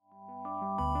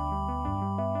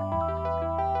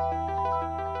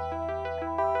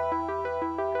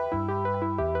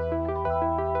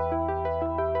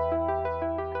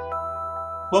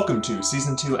Welcome to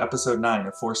Season 2, Episode 9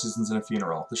 of 4 Seasons and a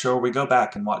Funeral, the show where we go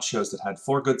back and watch shows that had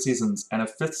 4 good seasons and a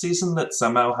 5th season that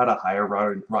somehow had a higher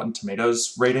Rotten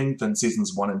Tomatoes rating than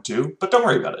Seasons 1 and 2, but don't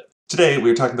worry about it. Today, we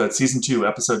are talking about Season 2,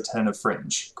 Episode 10 of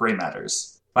Fringe, Grey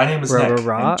Matters. My name is Nick.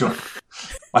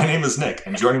 My name is Nick,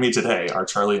 and joining me today are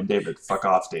Charlie and David. Fuck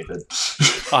off, David.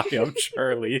 Hi, I'm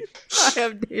Charlie. Hi,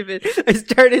 I'm David. I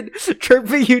started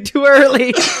chirping you too early.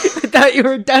 I thought you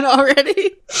were done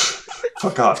already.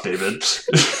 Fuck off, David.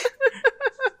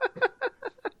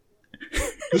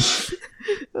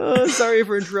 Oh, sorry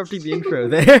for interrupting the intro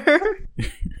there.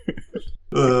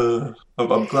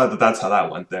 I'm glad that that's how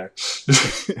that went there.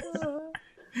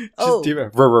 Oh. Do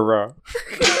it. Rah.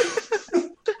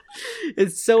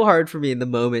 It's so hard for me in the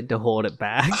moment to hold it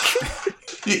back.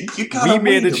 You gotta We wait,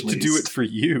 managed at to do least. it for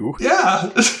you. Yeah.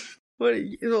 What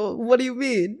do you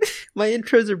mean? My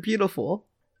intros are beautiful.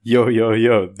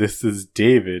 Yo, this is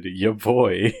David, your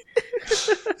boy.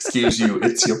 Excuse you,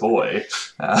 it's your boy.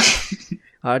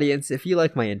 Audience, if you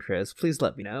like my intros, please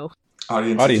let me know.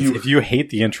 Audience, If you hate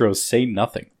the intro, say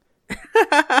nothing.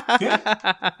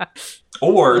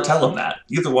 or tell them that.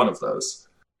 Either one of those.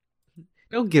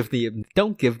 Don't give them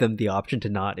the option to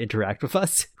not interact with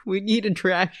us. We need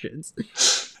interactions.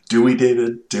 Do we,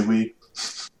 David? Do we?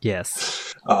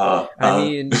 Yes. I I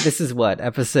mean, this is what,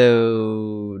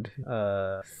 episode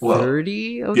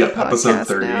 30 of the podcast episode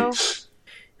 30. now?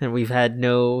 And we've had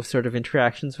no sort of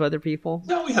interactions with other people?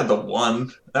 No, we had the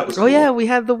one. That was Oh cool. yeah, we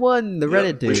had the one, the Yeah,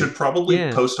 Reddit dude. We should probably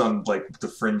Yeah. post on the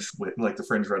Fringe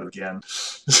Reddit again.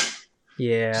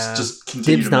 Yeah. just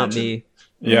continue Dibs to not mention. me.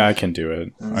 Yeah, I can do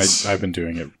it. I've been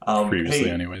doing it previously hey,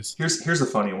 anyways. Here's a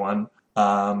funny one.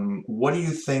 What do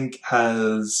you think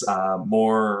has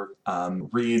more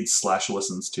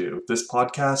reads/listens to, this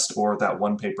podcast or that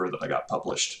one paper that I got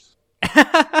published?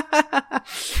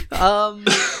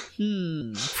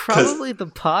 Probably the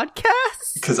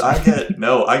podcast? Because I get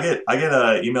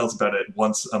emails about it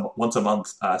once a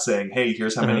month saying, hey,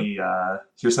 here's how many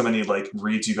like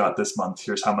reads you got this month.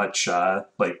 Here's how much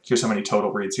here's how many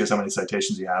total reads. Here's how many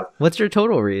citations you have. What's your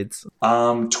total reads?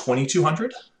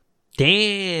 2,200.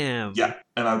 Damn. Yeah,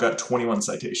 and I've got 21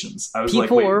 citations. I was People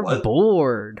like, wait, are what?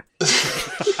 bored.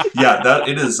 Yeah, that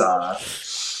it is.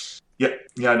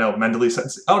 Yeah, no, Mendeley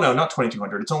says. Oh no, not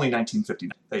 2,200. It's only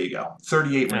 1959. There you go.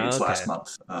 38 reads okay. last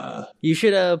month. You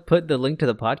should put the link to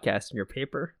the podcast in your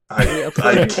paper.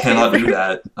 I cannot do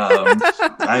that.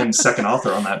 I am second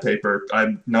author on that paper.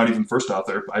 I'm not even first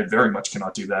author. I very much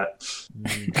cannot do that.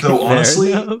 Though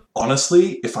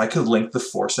honestly, if I could link the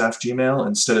Forstaff Gmail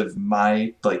instead of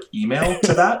my email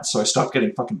to that, so I stopped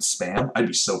getting fucking spam, I'd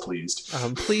be so pleased.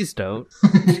 Please don't.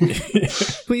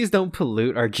 Please don't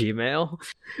pollute our Gmail.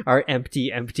 Our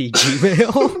empty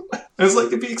Gmail. It's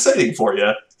it'd be exciting for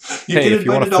you. If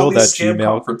you want to to all fill these that scam Gmail,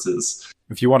 conferences.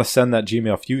 if you want to send that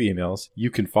Gmail a few emails,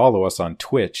 you can follow us on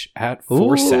Twitch at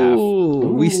Forsaff.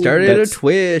 Ooh, we started a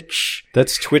Twitch.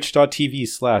 That's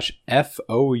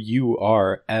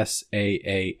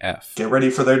twitch.tv/FOURSAAF. Get ready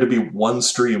for there to be one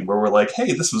stream where we're like,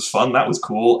 hey, this was fun, that was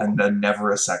cool, and then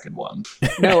never a second one.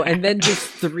 No, and then just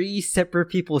 3 separate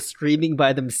people streaming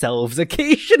by themselves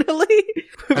occasionally.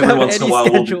 Every once in a while,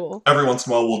 schedule.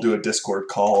 we'll do a Discord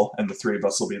call, and the 3 of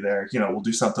us will be there. We'll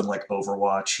do something like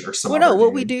Overwatch or some. Well, no, other what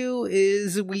game. we do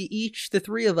is the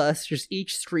 3 of us, just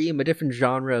each stream a different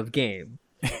genre of game.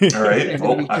 All right. And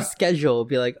then we just schedule,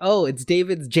 be like, oh, it's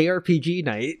David's JRPG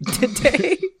night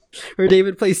today. Or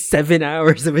David plays 7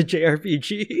 hours of a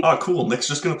JRPG. Oh, cool. Nick's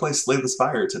just going to play Slay the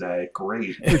Spire today.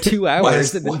 Great. For 2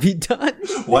 hours and then be done.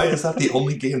 Why is that the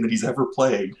only game that he's ever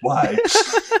played? Why?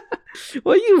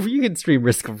 Well, you can stream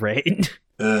Risk of Rain.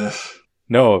 No,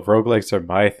 roguelikes are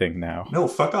my thing now. No,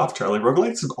 fuck off, Charlie.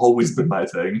 Roguelikes have always been my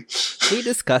thing. We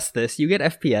discussed this. You get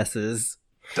FPSs.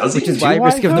 Does he? Which is why Do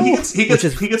Risk of the... He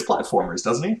gets platformers,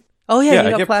 doesn't he? Oh, yeah, Yeah, you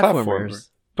I got get platformers. platformer.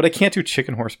 But I can't do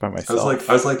Chicken Horse by myself.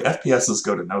 I was like, FPSs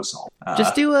go to no salt.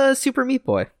 Just do a Super Meat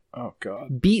Boy. Oh,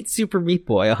 God. Beat Super Meat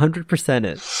Boy, 100%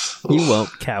 it. You won't,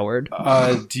 coward.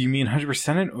 Do you mean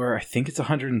 100% it? Or I think it's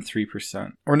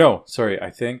 103%. Or no, sorry, I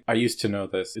think I used to know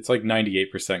this. It's like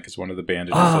 98% because one of the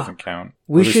bandages doesn't count.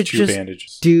 We There's should 2 just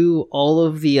bandages. do all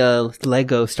of the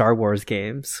Lego Star Wars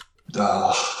games.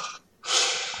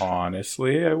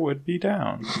 Honestly, I would be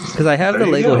down. Because I have There the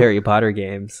you Lego go. Harry Potter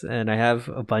games, and I have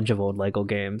a bunch of old Lego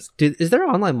games. Is there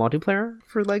online multiplayer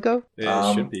for Lego?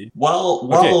 It should be.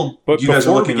 Well, But you guys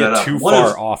are before we looking that get up. too What far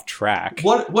have- off track,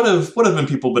 What have been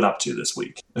people been up to this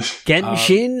week?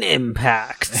 Genshin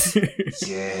Impact.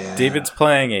 Yeah, David's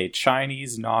playing a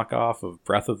Chinese knockoff of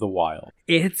Breath of the Wild.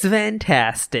 It's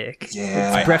fantastic.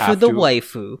 Yeah. It's Breath I of the have to-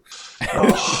 Waifu.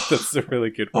 Oh. That's a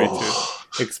really good way to. Oh.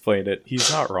 explain it.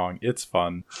 He's not wrong. It's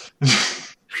fun.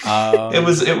 It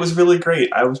was really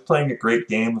great. I was playing a great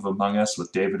game of Among Us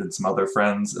with David and some other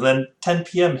friends, and then 10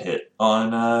 p.m. hit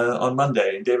on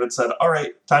Monday, and David said, "All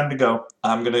right, time to go.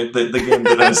 I'm gonna the game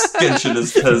that Genshin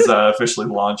has officially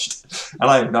launched," and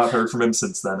I have not heard from him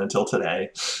since then until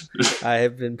today. I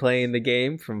have been playing the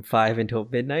game from 5 until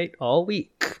midnight all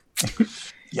week.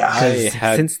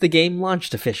 Yeah, Since the game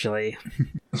launched officially.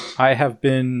 I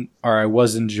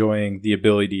was enjoying the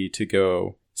ability to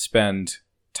go spend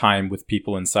time with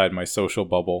people inside my social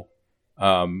bubble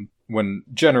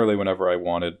whenever I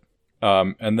wanted,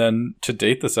 and then to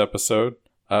date this episode,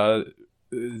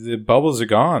 the bubbles are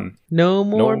gone. No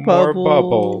more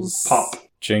bubbles. Pop.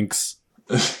 Jinx.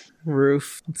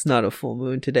 Roof. It's not a full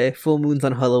moon today. Full moon's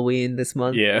on Halloween this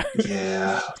month. Yeah.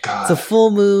 God. It's a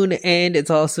full moon, and it's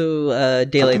also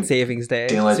daylight savings day.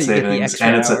 Daylight so savings,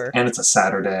 and it's a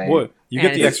Saturday. What? You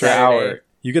get the extra hour.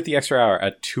 You get the extra hour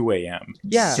at 2 a.m.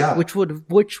 Yeah, which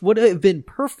would have been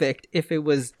perfect if it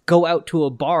was go out to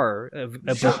a bar. You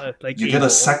get a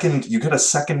second 2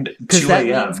 a.m. Because that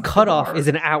means cutoff is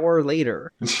an hour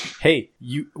later. Hey,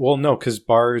 no, because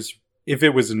bars, if it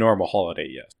was a normal holiday,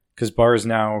 yes. Because bars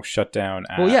now shut down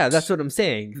at... Well, yeah, that's what I'm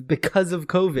saying. Because of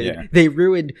COVID, they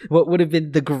ruined what would have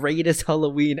been the greatest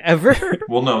Halloween ever.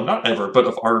 Well, no, not ever, but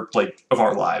of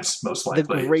our lives, most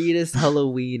likely. The greatest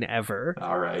Halloween ever.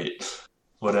 All right.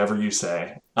 Whatever you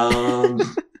say. I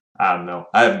don't know.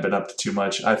 I haven't been up to too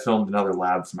much. I filmed another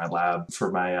lab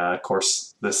for my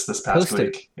course this past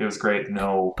week. It was great.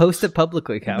 No. Post it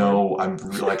publicly, Cal. No, I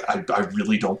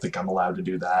really don't think I'm allowed to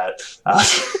do that.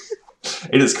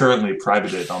 It is currently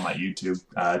privated on my YouTube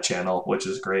channel, which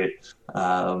is great.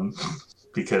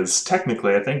 Because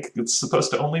technically, I think it's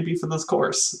supposed to only be for this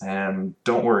course. And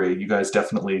don't worry, you guys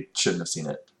definitely shouldn't have seen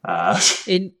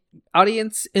it.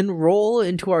 Audience, enroll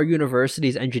into our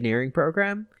university's engineering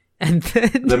program, and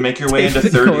then make your way into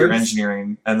third year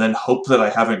engineering, and then hope that I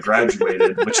haven't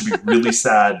graduated, which would be really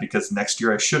sad because next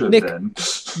year I should have been.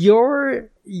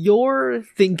 You're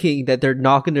thinking that they're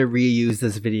not going to reuse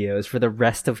this videos for the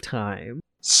rest of time.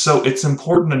 So it's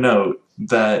important to note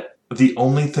that the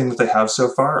only thing that they have so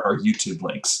far are YouTube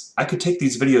links. I could take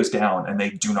these videos down and they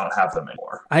do not have them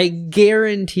anymore. I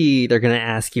guarantee they're going to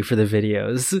ask you for the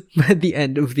videos at the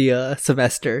end of the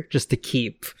semester just to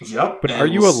keep. Yep. But are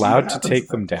you allowed to take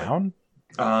them down?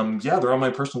 Yeah, they're on my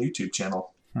personal YouTube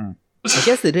channel. I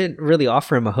guess they didn't really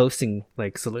offer him a hosting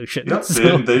solution. Yep, they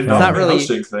didn't offer me a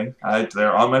hosting thing.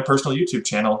 They're on my personal YouTube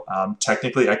channel.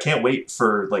 Technically, I can't wait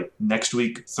for next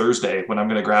week, Thursday, when I'm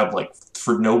going to grab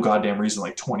for no goddamn reason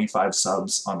 25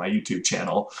 subs on my YouTube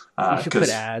channel. You should put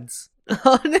ads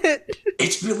on it.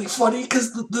 It's really funny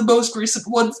because the most recent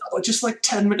ones are just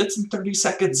 10 minutes and 30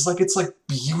 seconds. It's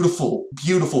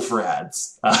beautiful for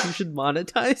ads. You should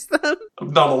monetize them.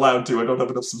 I'm not allowed to. I don't have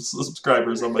enough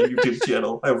subscribers on my YouTube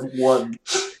channel. I have one.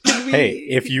 Hey,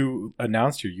 if you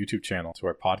announced your YouTube channel to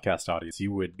our podcast audience,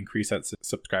 you would increase that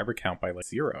subscriber count by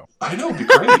 0. I know, it'd be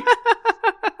great.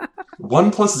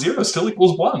 1 plus 0 still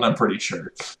equals 1, I'm pretty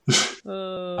sure.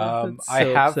 I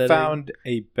have found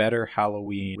a better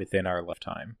Halloween within our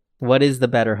lifetime. What is the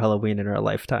better Halloween in our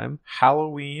lifetime?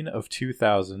 Halloween of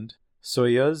 2000,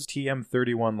 Soyuz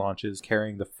TM-31 launches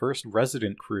carrying the first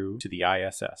resident crew to the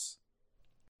ISS.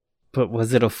 But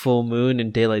was it a full moon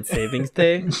and daylight savings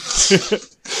day?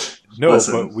 No,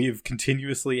 but we've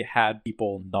continuously had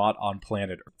people not on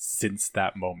planet Earth since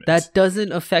that moment. That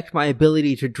doesn't affect my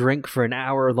ability to drink for an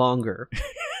hour longer.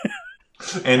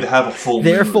 And to have a full moon.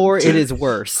 Therefore, it is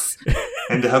worse.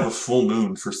 And to have a full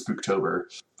moon for Spooktober.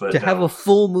 But to have a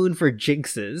full moon for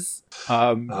jinxes.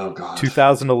 Oh, God.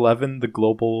 2011, the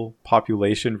global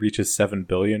population reaches 7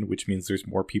 billion, which means there's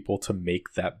more people to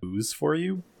make that booze for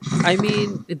you. I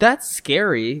mean, that's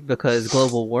scary because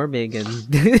global warming and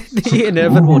the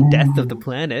inevitable death of the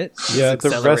planet is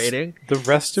accelerating. The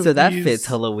rest of so that fits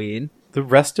Halloween. The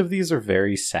rest of these are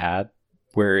very sad,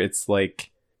 where it's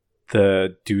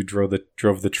the dude drove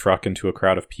the truck into a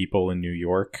crowd of people in New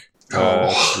York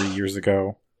 3 years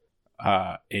ago.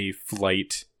 A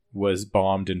flight was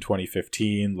bombed in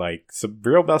 2015, some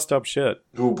real messed up shit.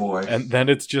 Oh boy. And then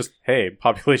it's just, hey,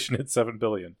 population hit 7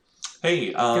 billion.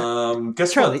 Hey,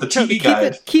 guess Charlie, what? The TV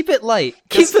guide. Keep it light.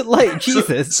 Keep it light,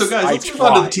 Jesus. So guys, let's move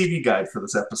on to the TV guide for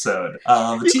this episode.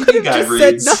 The TV guide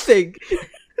reads... said nothing.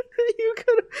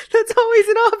 That's always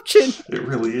an option. It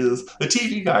really is. The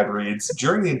TV guide reads,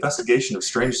 during the investigation of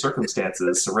strange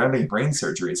circumstances surrounding brain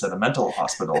surgeries at a mental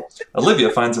hospital,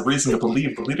 Olivia finds a reason to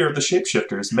believe the leader of the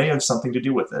shapeshifters may have something to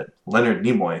do with it. Leonard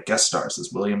Nimoy guest stars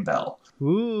as William Bell.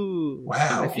 Ooh.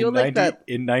 Wow. I feel like that...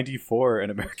 In 94, an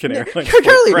American Airlines...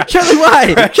 Charlie,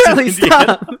 why? Charlie,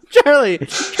 stop! Charlie,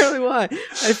 why?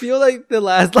 I feel like the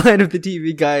last line of the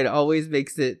TV guide always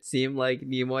makes it seem like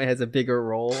Nimoy has a bigger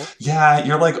role. Yeah,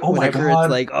 you're like, oh Whenever my god.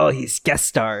 it's like, oh, he's guest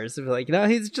stars. We're like, no,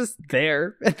 he's just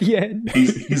there at the end.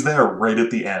 He's there right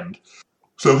at the end.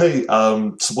 So hey,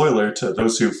 spoiler to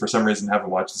those who for some reason haven't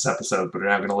watched this episode but are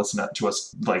now going to listen to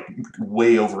us like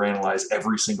way overanalyze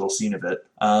every single scene of it.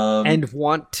 And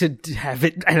want to have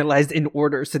it analyzed in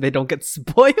order so they don't get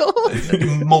spoiled.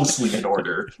 Mostly in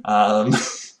order.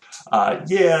 Leonard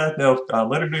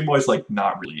Nimoy's like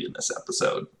not really in this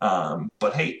episode.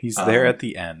 But hey, he's there at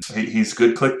the end. He's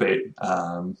good clickbait.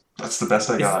 That's the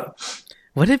best I got.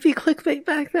 Would it be clickbait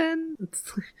back then?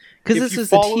 Because this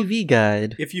was a TV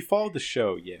guide. If you follow the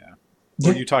show, yeah.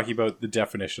 Or are you talking about the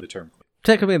definition of the term?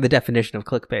 Technically, the definition of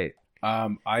clickbait.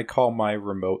 I call my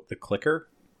remote the clicker.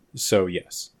 So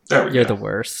yes, you're the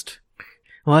worst.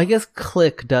 Well, I guess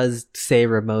Click does say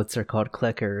remotes are called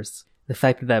clickers. The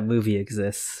fact that that movie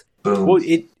exists. Boom. Well,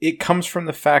 it comes from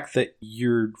the fact that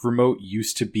your remote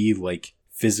used to be like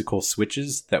physical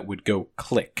switches that would go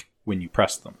click when you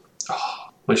press them. Oh,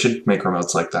 we should make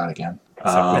remotes like that again.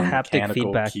 Haptic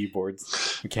feedback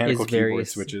mechanical keyboard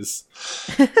switches.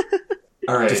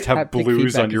 All right, just have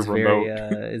blues on your remote.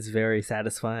 It's very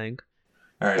satisfying.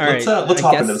 All right, let's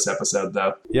hop into this episode,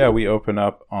 though. Yeah, we open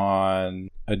up on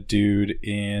a dude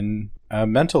in a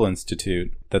mental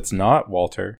institute that's not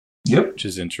Walter. Yep. Which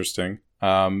is interesting.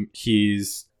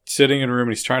 He's sitting in a room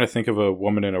and he's trying to think of a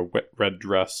woman in a red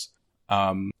dress.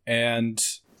 And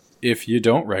if you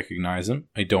don't recognize him,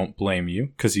 I don't blame you,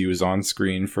 because he was on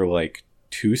screen for like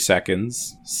 2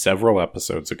 seconds several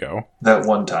episodes ago. That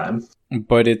one time.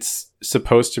 But it's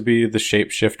supposed to be the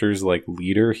shapeshifter's like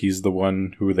leader. He's the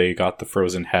one who they got the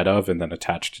frozen head of and then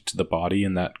attached it to the body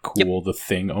in that cool The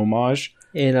Thing homage.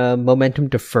 In Momentum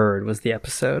Deferred was the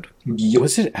episode. Yep.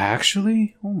 Was it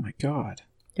actually? Oh my god.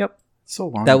 Yep. So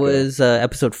long that ago. Was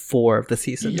episode 4 of the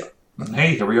season. Yep.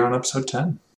 Hey, here we are on episode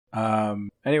 10.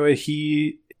 Anyway,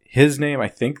 his name, I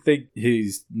think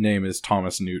his name is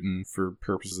Thomas Newton for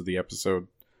purposes of the episode.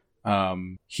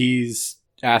 He's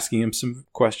asking him some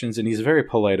questions and he's very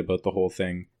polite about the whole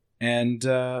thing. And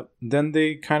then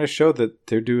they kind of show that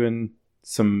they're doing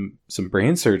some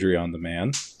brain surgery on the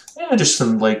man. Yeah, just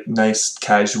some like nice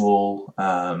casual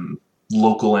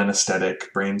local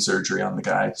anesthetic brain surgery on the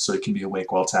guy so he can be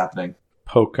awake while it's happening.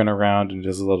 Poking around in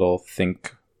his little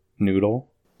think noodle.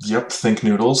 Yep, think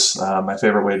noodles. My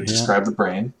favorite way to describe the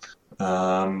brain.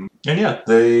 And yeah,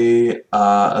 they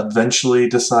eventually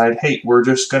decide, hey, we're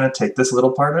just going to take this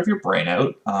little part of your brain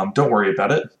out. Don't worry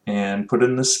about it. And put it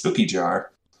in this spooky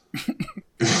jar.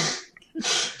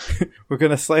 We're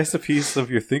going to slice a piece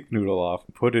of your think noodle off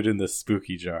and put it in this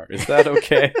spooky jar. Is that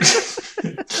okay?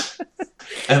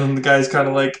 And then the guy's kind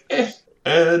of like,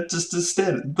 just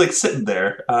standing, like sitting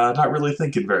there, not really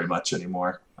thinking very much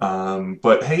anymore.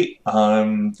 But hey,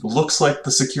 looks like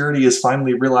the security has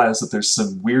finally realized that there's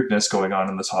some weirdness going on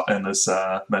in this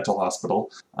mental hospital.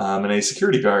 And a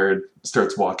security guard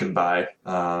starts walking by.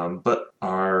 But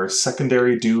our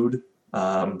secondary dude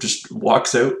just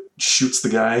walks out, shoots the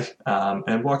guy,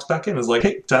 and walks back in. Is like,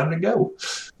 hey, time to go.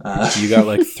 You got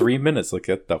like 3 minutes. Like,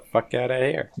 get the fuck out of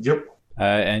here. Yep.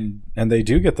 And they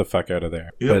do get the fuck out of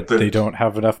there, yep, but they don't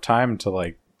have enough time to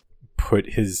like put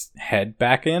his head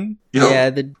back in. Yep. Yeah,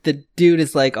 the dude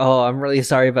is like, "Oh, I'm really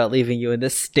sorry about leaving you in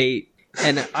this state."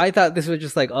 And I thought this was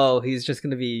just like, oh, he's just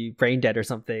going to be brain dead or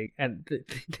something. And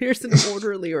there's an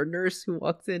orderly or nurse who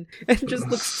walks in and just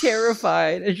looks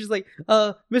terrified. And she's like,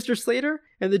 Mr. Slater?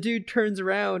 And the dude turns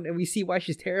around and we see why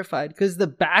she's terrified. Because the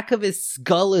back of his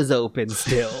skull is open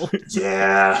still.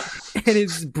 Yeah. And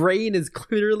his brain is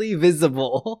clearly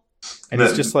visible. And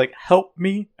he's just like, help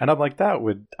me. And I'm like,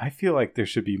 I feel like there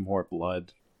should be more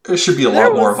blood. There should be a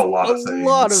lot more of a lot of things. A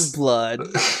lot of blood.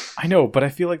 I know, but I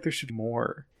feel like there should be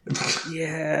more.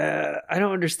 Yeah, I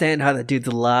don't understand how that dude's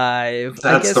alive.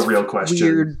 That's the real question.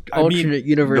 Weird alternate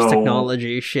universe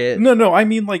technology shit. No, I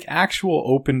mean like actual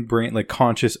open brain, like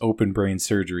conscious open brain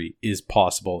surgery is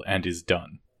possible and is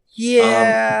done.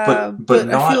 Yeah, but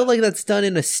not, I feel like that's done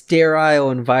in a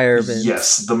sterile environment.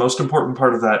 Yes, the most important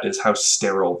part of that is how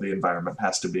sterile the environment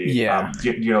has to be. Yeah,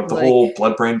 you know, the whole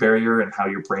blood-brain barrier and how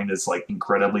your brain is like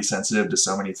incredibly sensitive to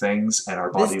so many things, and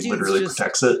our body literally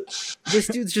protects it. This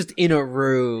dude's just in a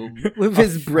room with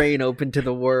his brain open to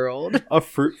the world. A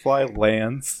fruit fly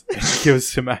lands and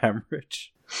gives him a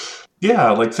hemorrhage.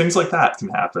 Yeah, like things like that can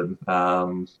happen.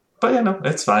 But yeah, no,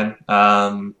 it's fine.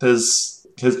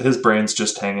 His brain's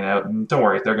just hanging out, and don't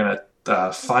worry, they're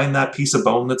gonna find that piece of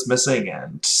bone that's missing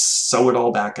and sew it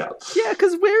all back up. Yeah,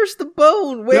 because where's the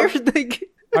bone? Where did they get...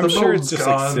 I'm The sure it's mold's just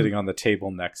gone. like sitting on the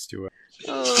table next to it.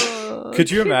 Oh,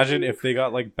 Could you imagine if they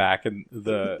got like back in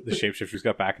the shapeshifters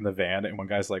got back in the van and one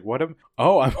guy's like, "What am?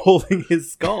 Oh, I'm holding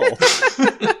his skull."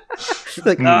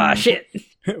 like, shit.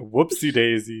 Whoopsie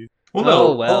daisy. Well, no.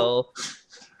 Oh, well.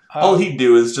 All he'd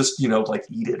do is just, like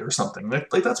eat it or something.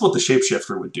 Like that's what the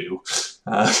shapeshifter would do.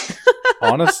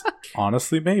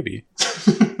 Honestly, maybe.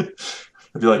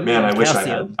 I'd be like, man, I wish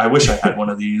Calcium. I had one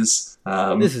of these.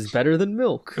 This is better than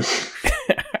milk.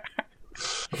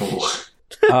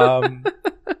 Oh.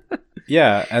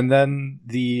 Yeah, and then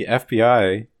the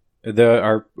FBI,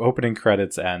 our opening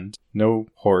credits end. No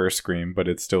horror scream, but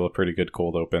it's still a pretty good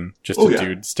cold open. Just a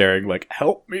dude staring like,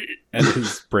 "Help me," and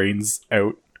his brains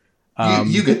out.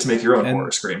 You get to make your own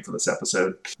horror scream for this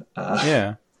episode.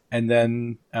 Yeah. And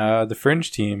then the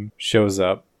Fringe team shows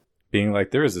up being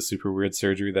like, there was a super weird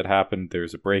surgery that happened.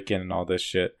 There's a break-in and all this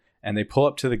shit. And they pull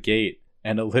up to the gate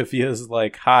and Olivia's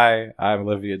like, "Hi, I'm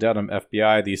Olivia Dunham,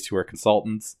 FBI. These two are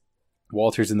consultants."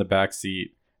 Walter's in the back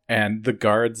seat. And the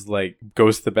guards like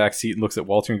goes to the back seat and looks at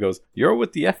Walter and goes, "You're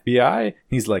with the FBI?"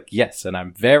 He's like, "Yes, and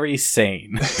I'm very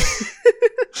sane."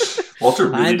 Walter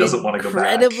really doesn't want to go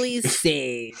back. Incredibly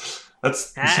sane.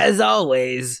 That's As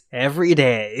always, every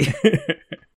day.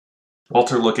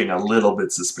 Walter looking a little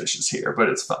bit suspicious here, but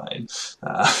it's fine.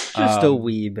 Just a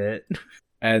wee bit.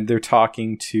 And they're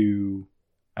talking to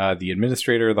the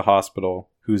administrator of the hospital,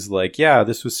 who's like, "Yeah,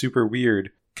 this was super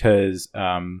weird because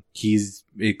he's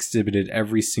exhibited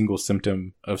every single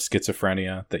symptom of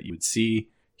schizophrenia that you would see.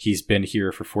 He's been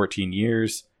here for 14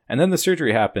 years. And then the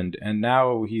surgery happened, and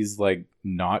now he's like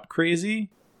not crazy."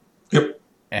 Yep.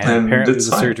 And apparently the it's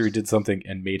fine. surgery did something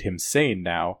and made him sane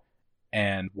now.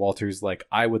 And Walter's like,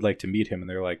 "I would like to meet him." And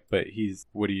they're like, "But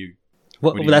what do you..."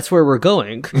 Well, What do you- that's where we're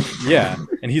going. Yeah.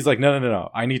 And he's like,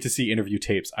 no. I need to see interview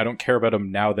tapes. I don't care about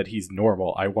him now that he's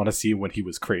normal. I want to see him when he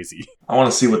was crazy. I want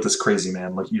to see what this crazy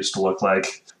man used to look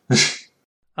like.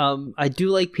 I do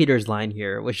like Peter's line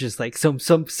here, which is like, so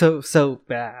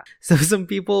bad. So some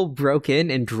people broke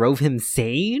in and drove him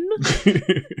sane?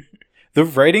 The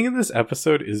writing in this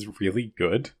episode is really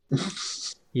good.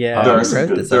 Yeah, there I are some wrote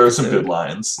good, this there are some episode. good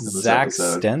lines in this Zach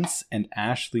episode. Stentz and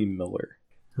Ashley Miller.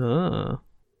 Oh.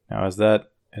 Now, is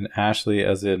that an Ashley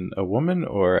as in a woman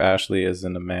or Ashley as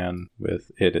in a man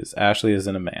with... It is Ashley as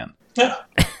in a man. Yeah.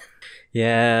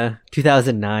 Yeah,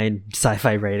 2009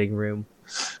 sci-fi writing room.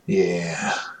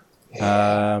 Yeah.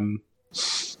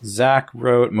 Zach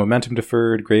wrote Momentum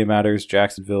Deferred, Gray Matters,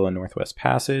 Jacksonville, and Northwest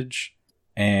Passage.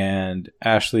 And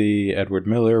Ashley Edward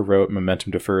Miller wrote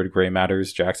Momentum Deferred, Gray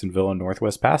Matters, Jacksonville, and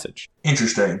Northwest Passage.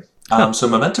 Interesting. So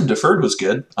Momentum Deferred was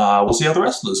good. We'll see how the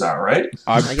rest of those are, right?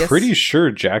 I'm I guess- pretty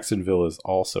sure Jacksonville is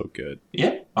also good.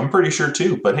 Yeah, I'm pretty sure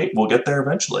too. But hey, we'll get there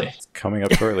eventually. It's coming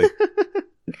up shortly.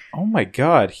 Oh my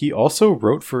god, he also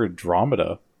wrote for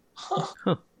Andromeda.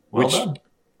 Well Which-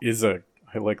 done.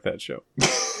 I like that show.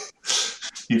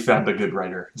 You found a good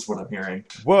writer, is what I'm hearing.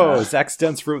 Whoa, Zach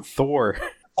Stentz wrote Thor.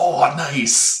 Oh,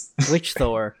 nice. Which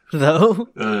Thor, though?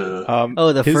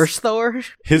 Oh, the his- first Thor?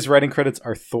 His writing credits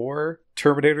are Thor,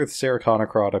 Terminator, The Sarah Connor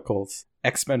Chronicles,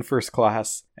 X-Men First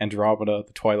Class, Andromeda,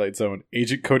 The Twilight Zone,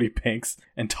 Agent Cody Banks,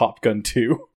 and Top Gun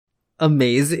 2.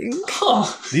 Amazing.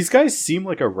 Huh. These guys seem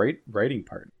like a writing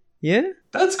partner. Yeah,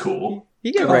 That's cool.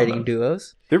 you get Good on writing them.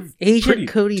 duos. They're pretty Agent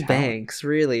Cody talented. Banks,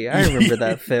 really? I remember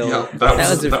that film. Yeah, that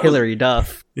was with Hilary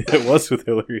Duff. It was with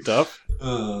Hilary Duff.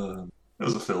 It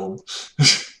was a film.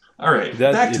 All right,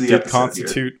 That back it to the did episode here.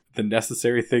 constitute the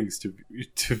necessary things to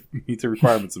meet the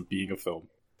requirements of being a film.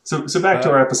 So back to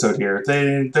our episode here.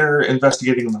 They're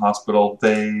investigating in the hospital.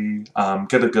 They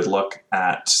get a good look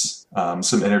at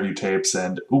some interview tapes,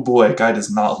 and oh boy, guy does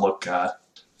not look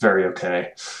very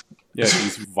okay. Yeah,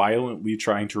 he's violently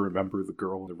trying to remember the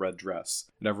girl in the red dress.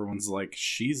 And everyone's like,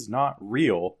 she's not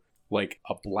real. Like,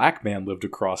 a black man lived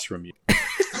across from you.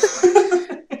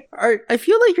 I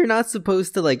feel like you're not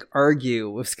supposed to like argue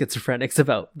with schizophrenics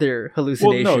about their Well,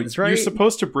 hallucinations, no, right? you're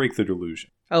supposed to break the delusion.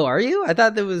 Oh, are you? I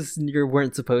thought you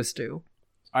weren't supposed to.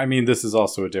 I mean, this is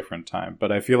also a different time,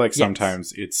 but I feel like Yes.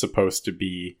 sometimes it's supposed to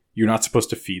be... You're not supposed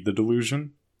to feed the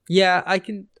delusion. Yeah, I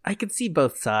can see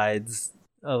both sides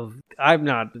of. I'm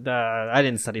not. I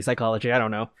didn't study psychology. I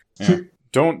don't know. Yeah.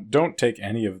 Don't take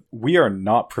any of... We are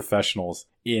not professionals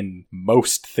in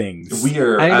most things. We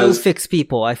are. I don't as, fix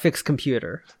people. I fix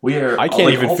computer. we are. I can't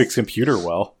like, even all- fix computer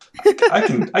well.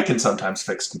 I can sometimes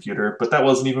fix computer, but that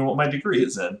wasn't even what my degree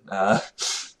is in.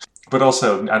 But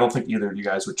also, I don't think either of you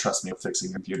guys would trust me with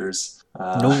fixing computers.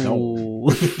 No.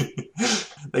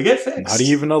 They get fixed. Not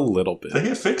even a little They bit.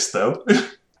 get fixed though.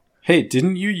 Hey,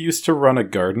 didn't you used to run a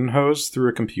garden hose through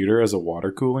a computer as a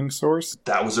water cooling source?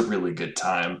 That was a really good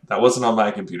time. That wasn't on my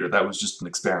computer. That was just an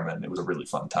experiment. It was a really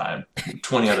fun time.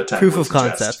 20 out of 10. Proof would of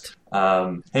suggest.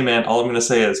 concept. Hey man, all I'm going to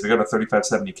say is we got a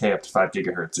 3570K up to 5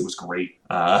 gigahertz. It was great.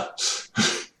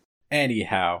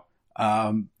 Anyhow,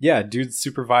 yeah, dude's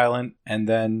super violent, and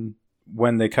then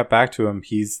when they cut back to him,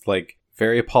 he's like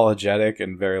very apologetic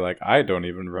and very like, I don't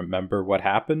even remember what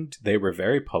happened. They were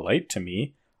very polite to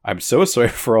me. I'm so sorry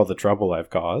for all the trouble I've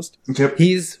caused. Yep.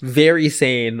 He's very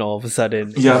sane all of a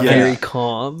sudden. Yeah. Very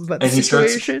calm about the And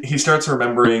situation. he starts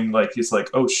remembering, like, he's like,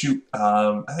 oh shoot,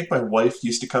 I think my wife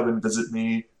used to come and visit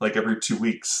me like every 2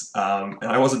 weeks, and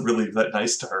I wasn't really that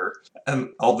nice to her. And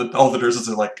all the nurses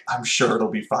are like, I'm sure it'll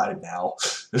be fine now.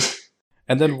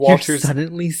 And then You're Walter's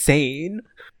suddenly sane.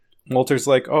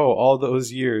 like, oh, all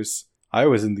those years I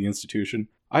was in the institution,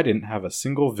 I didn't have a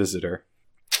single visitor.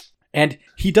 And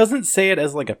he doesn't say it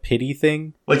as like a pity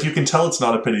thing. Like, you can tell it's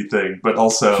not a pity thing, but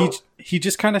also He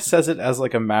just kind of says it as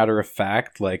like a matter of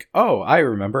fact, like, oh, I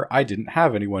remember I didn't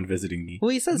have anyone visiting me. Well,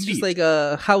 he says just Neat.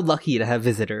 like, how lucky to have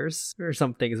visitors or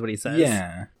something is what he says.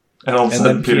 Yeah. and all of a and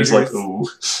sudden then Peter's like, Peter's- ooh.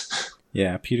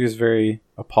 Yeah, Peter's very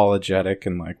apologetic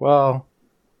and like, well,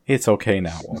 it's okay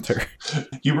now, Walter.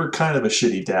 You were kind of a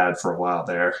shitty dad for a while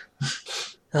there.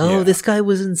 Oh, Yeah. this guy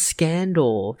was in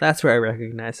Scandal. That's where I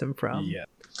recognize him from. Yeah.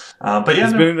 But yeah,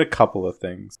 He's no, been in a couple of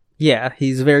things. Yeah,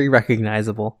 he's very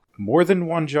recognizable. More than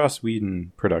one Joss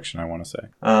Whedon production, I want to say.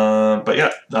 but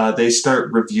yeah, they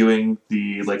start reviewing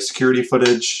the like security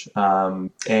footage,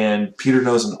 and Peter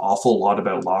knows an awful lot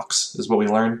about locks, is what we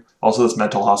learn. Also, this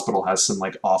mental hospital has some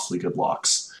like awfully good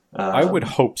locks. I would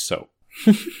hope so.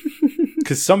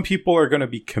 Because some people are going to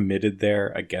be committed there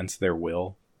against their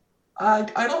will.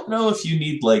 I don't know if you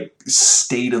need like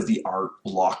state of the art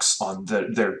locks on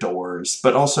their doors,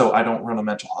 but also I don't run a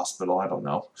mental hospital. I don't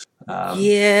know.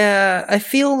 Yeah, I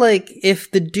feel like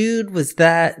if the dude was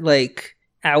that like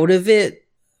out of it,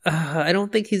 I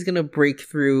don't think he's gonna break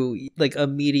through like a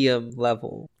medium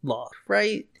level lock,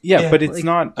 right? Yeah, Yeah, but it's like-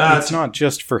 not. Uh, It's not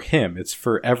just for him. It's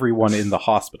for everyone in the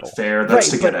hospital. Fair. That's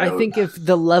right, to get but out. I think if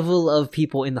the level of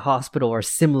people in the hospital are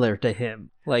similar to him,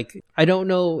 like I don't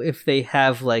know if they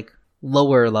have like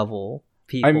lower level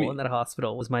people in that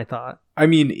hospital. Was my thought. I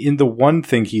mean, in the one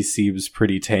thing he seems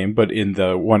pretty tame, but in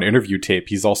the one interview tape,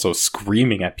 he's also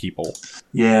screaming at people.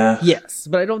 Yeah. Yes,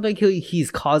 but I don't think he's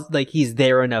caused like he's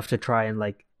there enough to try and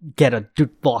like get a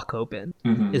block open.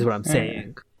 Mhm. Is what I'm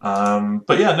saying.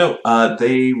 But yeah, no,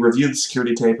 they reviewed the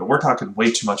security tape, and we're talking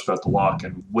way too much about the lock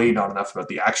and way not enough about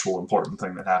the actual important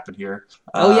thing that happened here.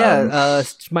 Oh yeah,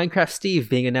 Minecraft Steve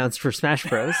being announced for Smash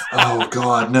Bros. Oh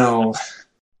god, no.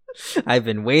 I've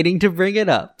been waiting to bring it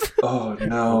up. Oh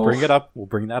no. Bring it up. We'll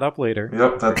bring that up later.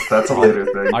 Yep, that's a later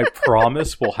thing. I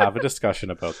promise we'll have a discussion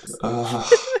about this.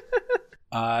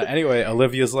 Anyway,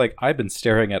 Olivia's like, I've been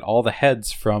staring at all the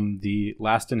heads from the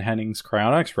Laston Hennings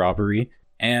Cryonics robbery,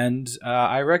 and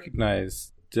I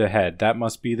recognize the head. That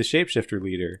must be the shapeshifter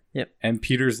leader. Yep. And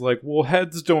Peter's like, well,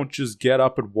 heads don't just get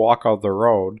up and walk on their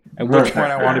own. At which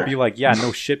point I want to be like, yeah,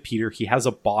 no shit, Peter. He has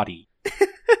a body.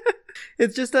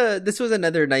 It's just this was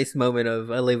another nice moment of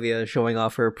Olivia showing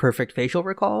off her perfect facial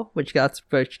recall, which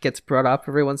gets brought up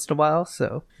every once in a while.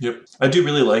 So Yep. I do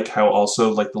really like how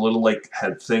also like the little like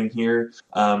head thing here,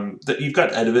 that you've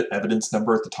got evidence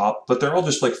number at the top, but they're all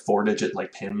just like 4-digit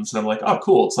like pins, and I'm like, oh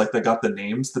cool, it's like they got the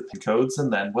names, the pin codes,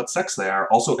 and then what sex they are.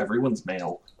 Also, everyone's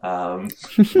male.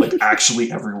 Like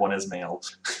actually everyone is male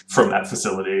from that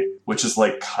facility, which is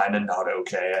like kind of not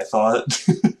okay, I thought.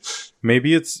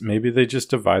 Maybe they just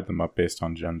divide them up based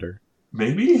on gender.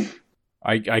 Maybe?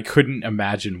 I couldn't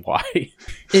imagine why.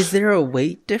 is there a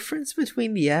weight difference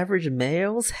between the average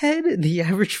male's head and the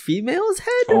average female's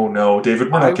head? Oh no,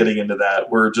 David, we're not getting into that.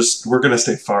 We're gonna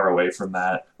stay far away from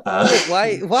that.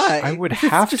 Why? I would It's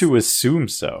have just- to assume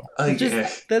so.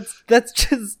 That's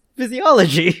just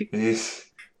physiology.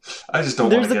 I just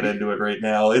don't want There's to a- get into it right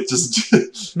now. It just it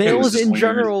was Males just in weird.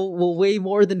 general will weigh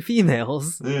more than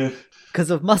females Eh.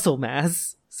 because of muscle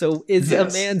mass. So is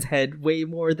Yes. a man's head way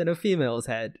more than a female's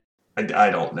head? I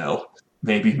don't know.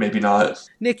 Maybe not.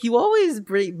 Nick, you always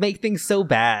make things so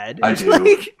bad. I do.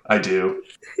 Like, I do.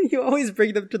 you always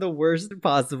bring them to the worst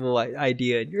possible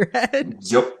idea in your head.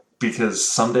 Yep. Because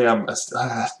someday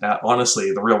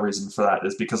honestly, the real reason for that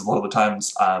is because a lot of the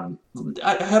times,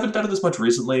 I haven't done it as much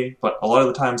recently, but a lot of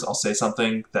the times I'll say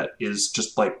something that is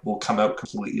just like, will come out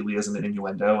completely as an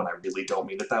innuendo, and I really don't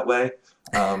mean it that way.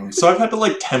 So I've had to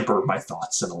like temper my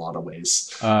thoughts in a lot of ways.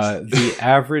 The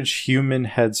average human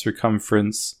head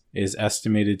circumference is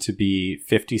estimated to be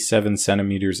 57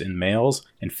 centimeters in males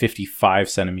and 55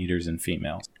 centimeters in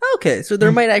females. Okay, so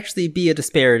there might actually be a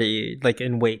disparity, like,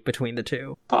 in weight between the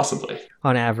two, Possibly.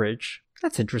 on average.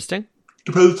 That's interesting.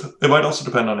 Depends. It might also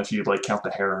depend on if you like count the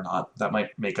hair or not. That might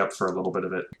make up for a little bit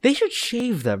of it. They should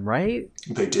shave them, right?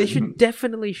 They didn't. They should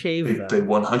definitely shave them. They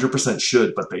 100%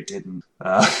 should, but they didn't.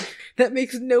 That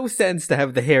makes no sense to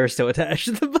have the hair still attached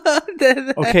to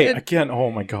the Okay, again,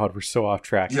 oh my god, we're so off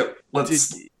track. Yep.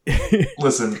 Let's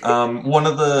listen. One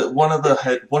of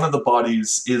the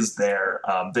bodies is there.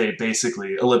 They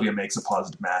basically Olivia makes a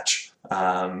positive match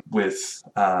with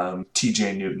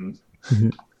T.J. Newton. Mm-hmm.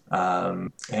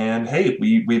 And hey,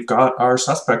 we've got our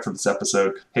suspect for this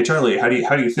episode. Hey Charlie, how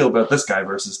do you feel about this guy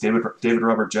versus David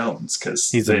Robert Jones?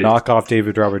 Because he's a knockoff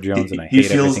David Robert Jones, and I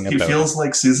hate everything about him. He feels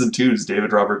like season 2's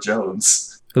David Robert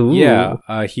Jones. Ooh. Yeah,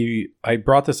 I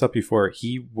brought this up before.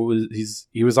 He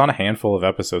was on a handful of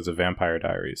episodes of Vampire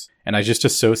Diaries, and I just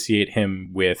associate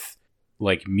him with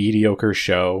like mediocre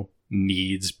show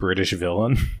needs British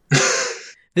villain.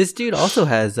 This dude also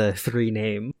has a 3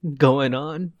 name going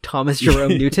on. Thomas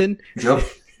Jerome Newton. Yep.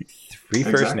 3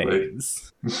 first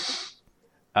names.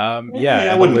 I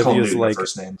wouldn't call Newton my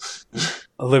first name.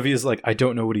 Olivia's like, I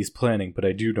don't know what he's planning, but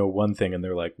I do know one thing. And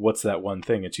they're like, what's that one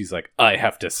thing? And she's like, I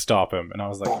have to stop him. And I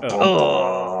was like,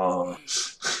 oh.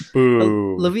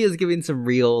 Boo. Olivia's giving some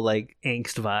real, like,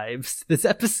 angst vibes this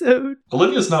episode.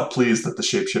 Olivia's not pleased that the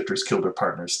shapeshifters killed her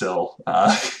partner still.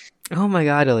 Oh my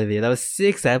god, Olivia, that was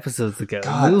 6 episodes ago.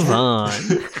 God, Move on.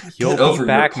 You'll be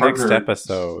back next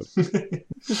episode.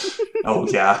 Oh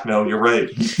yeah, no, you're right.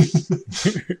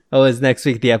 Oh, is next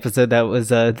week the episode that was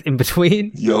in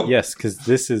between? Yep. Yes, because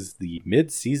this is the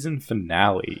mid-season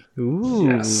finale. Ooh.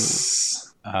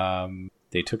 Yes.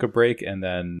 They took a break, and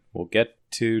then we'll get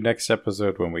to next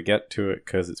episode when we get to it,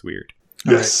 because it's weird.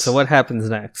 Yes. Alright, so what happens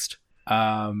next?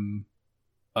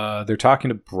 They're talking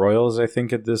to Broyles, I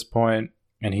think, at this point.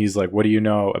 And he's like, what do you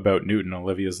know about Newton?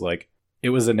 Olivia's like, it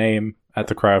was a name at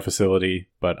the cryo facility,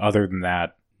 but other than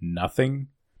that, nothing.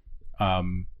 I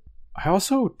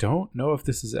also don't know if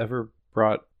this is ever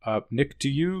brought up. Nick, do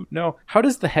you know? How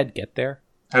does the head get there?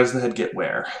 How does the head get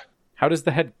where? How does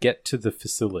the head get to the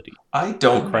facility? I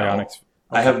don't know. Okay.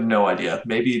 I have no idea.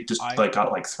 Maybe it just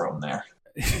got thrown there.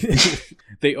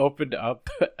 They opened up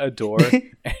a door,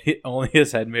 and only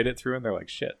his head made it through, and they're like,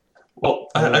 shit. Well,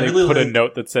 I really put a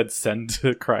note that said "send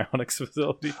to cryonics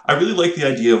facility." I really like the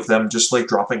idea of them just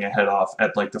dropping a head off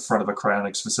at the front of a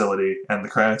cryonics facility, and the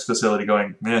cryonics facility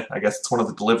going, I guess it's one of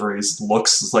the deliveries.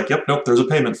 Looks is like, yep, nope, there's a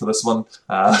payment for this one.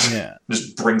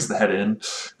 Just brings the head in.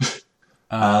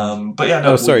 But yeah,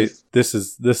 no. Sorry. This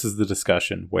is the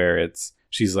discussion where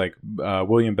she's like,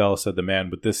 William Bell said the man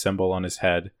with this symbol on his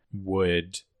head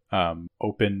would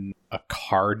open a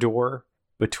car door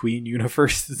between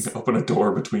universes. Open a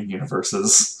door between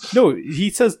universes. No,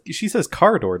 she says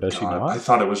car door, does she not? I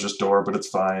thought it was just door, but it's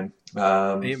fine.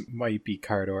 It might be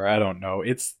car door. I don't know.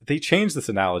 They changed this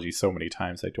analogy so many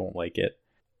times. I don't like it.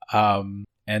 And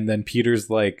then Peter's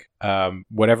like,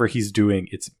 whatever he's doing,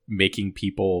 it's making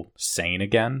people sane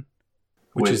again,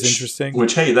 which is interesting.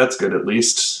 Which, hey, that's good at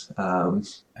least.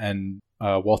 And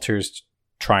Walter's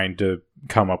trying to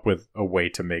come up with a way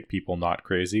to make people not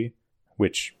crazy,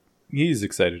 which he's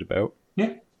excited about.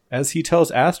 Yeah. As he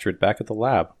tells Astrid back at the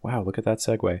lab. Wow, look at that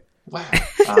segue. Wow.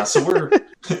 So we're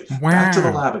back to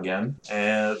the lab again.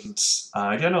 And,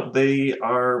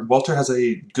 Walter has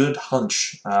a good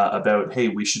hunch about, hey,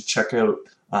 we should check out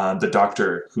the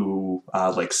doctor who,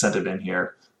 sent it in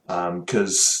here.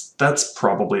 Because that's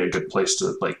probably a good place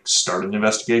to, start an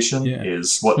investigation,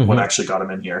 is what actually got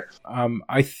him in here.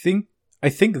 I think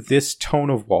this tone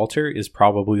of Walter is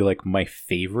probably, my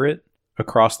favorite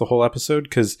across the whole episode,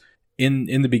 because in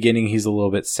the beginning he's a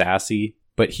little bit sassy,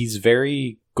 but he's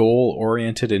very goal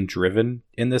oriented and driven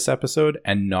in this episode,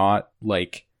 and not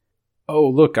like, oh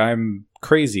look, I'm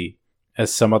crazy,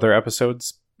 as some other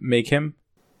episodes make him.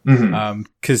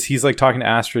 Because he's talking to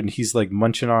Astrid, and he's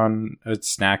munching on a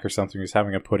snack or something. He's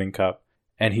having a pudding cup,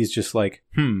 and he's just like,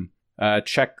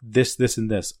 check this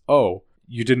and this. Oh,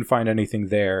 you didn't find anything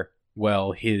there.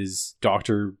 Well, his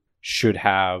doctor should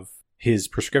have, his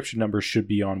prescription number should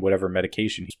be on whatever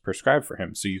medication he's prescribed for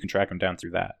him, so you can track him down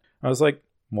through that. I was like,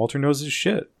 Walter knows his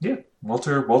shit. Yeah,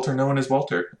 Walter knowing his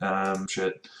Walter.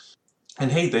 Shit.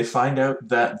 And hey, they find out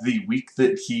that the week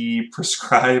that he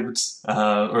prescribed,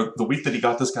 or the week that he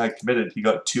got this guy committed, he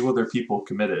got 2 other people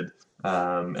committed,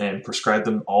 and prescribed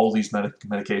them all these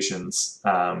medications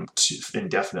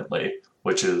indefinitely,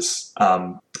 which is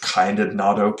kind of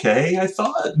not okay, I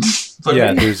thought. But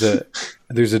yeah,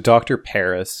 there's a Dr.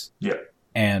 Paris. Yeah.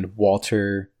 And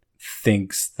Walter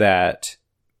thinks that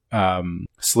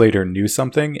Slater knew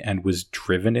something and was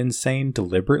driven insane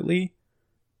deliberately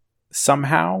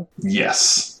somehow.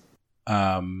 Yes.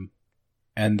 And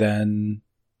then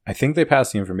I think they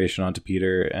pass the information on to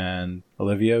Peter and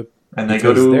Olivia. And they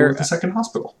go to the second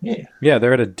hospital. Yeah. Yeah,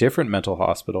 they're at a different mental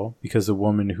hospital because a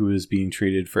woman who is being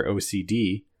treated for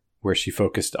OCD, where she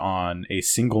focused on a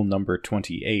single number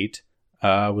 28,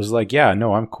 was like, yeah,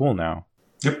 no, I'm cool now.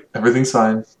 Yep, everything's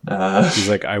fine. She's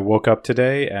like, I woke up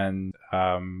today and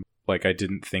like I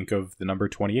didn't think of the number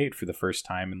 28 for the first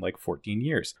time in like 14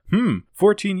 years.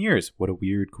 14 years. What a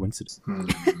weird coincidence.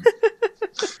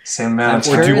 Same amount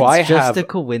of Or time. do I have- just a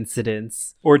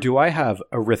coincidence? Or do I have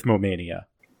arithmomania?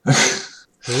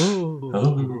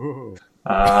 Ooh.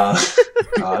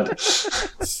 God.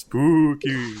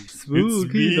 Spooky.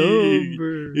 Spooky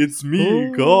number. It's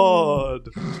me, Oh. God.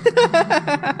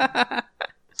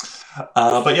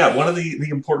 But yeah, one of the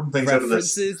important things out of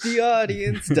this... References the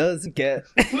audience doesn't get.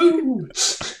 Woo!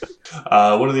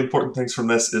 One of the important things from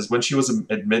this is when she was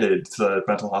admitted to the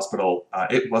mental hospital,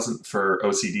 it wasn't for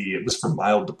OCD, it was for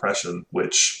mild depression,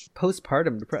 which...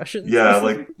 Postpartum depression. Yeah,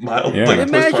 like mild... Yeah. Like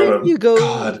Imagine postpartum. you go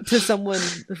God. to someone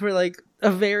for like a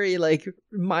very like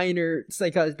minor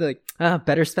like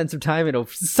better spend some time in a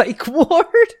psych ward.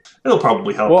 It'll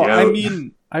probably help Well, you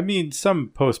out. I mean,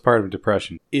 some postpartum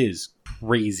depression is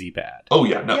crazy bad. Oh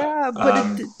yeah, no. Yeah,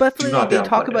 but do not they downplay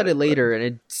talk about it, it later, and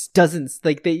it doesn't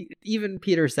like even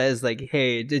Peter says like,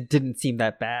 "Hey, it didn't seem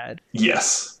that bad."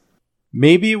 Yes.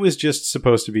 Maybe it was just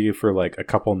supposed to be for like a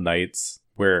couple nights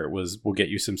where we'll get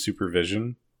you some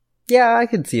supervision. Yeah, I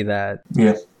can see that.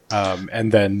 Yeah.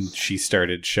 And then she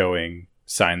started showing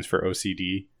signs for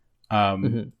OCD.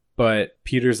 Mhm. But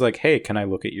Peter's like, hey, can I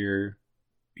look at your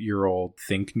old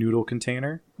Think Noodle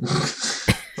container?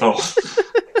 Oh.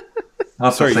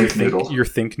 Not Sorry, the Think Noodle. your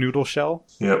Think Noodle shell?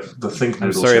 Yep, the Think Noodle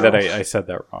I'm sorry shell. that I said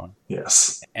that wrong.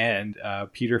 Yes. And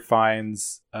Peter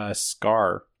finds a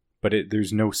scar, but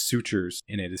there's no sutures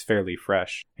in it. It's fairly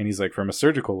fresh. And he's like, from a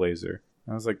surgical laser.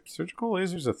 And I was like, surgical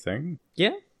laser's a thing?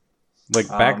 Yeah. Like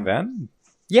back then?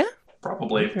 Yeah.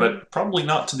 Probably, Okay. but probably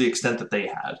not to the extent that they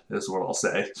had, is what I'll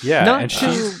say. Yeah. not and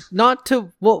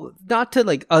to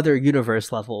like other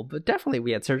universe level, but definitely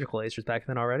we had surgical lasers back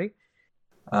then already.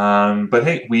 But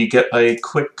hey, we get a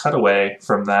quick cutaway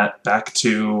from that back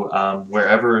to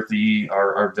wherever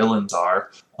our villains are,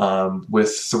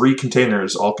 with 3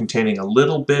 containers all containing a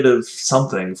little bit of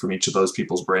something from each of those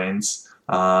people's brains,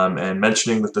 and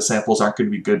mentioning that the samples aren't going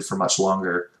to be good for much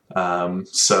longer.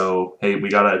 So hey, we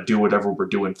gotta do whatever we're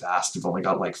doing fast. We've only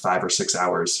got like 5 or 6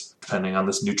 hours, depending on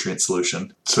this nutrient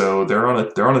solution. So they're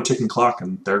on a ticking clock,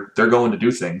 and they're going to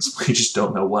do things. We just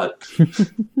don't know what.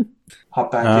 Hop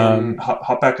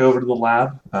back over to the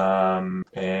lab,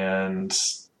 and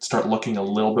start looking a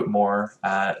little bit more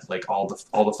at like all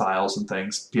the files and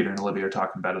things. Peter and Olivia are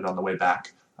talking about it on the way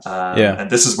back. And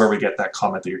this is where we get that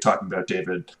comment that you're talking about,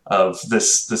 David, of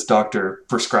this doctor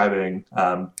prescribing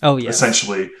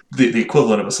essentially the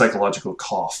equivalent of a psychological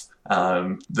cough,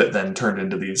 that then turned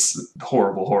into these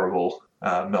horrible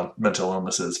mental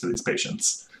illnesses for these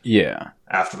patients. Yeah.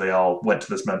 After they all went to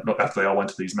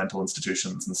these mental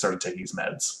institutions and started taking these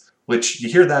meds. Which you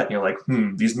hear that and you're like,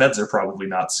 these meds are probably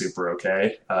not super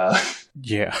okay.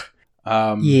 Yeah.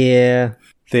 Yeah.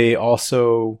 They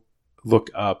also look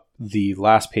up the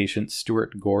last patient,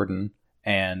 Stuart Gordon,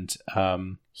 and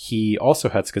he also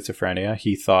had schizophrenia.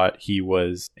 He thought he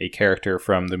was a character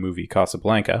from the movie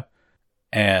Casablanca,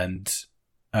 and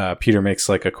Peter makes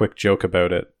like a quick joke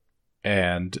about it,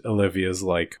 and Olivia's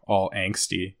like all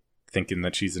angsty, thinking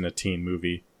that she's in a teen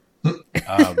movie.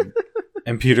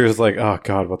 And Peter's like, oh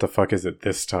god, what the fuck is it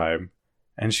this time?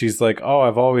 And she's like, oh,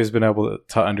 I've always been able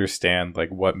to understand like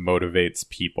what motivates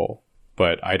people,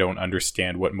 but I don't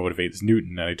understand what motivates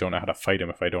Newton, and I don't know how to fight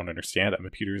him if I don't understand him.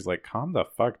 And Peter's like, calm the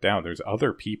fuck down. There's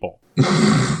other people.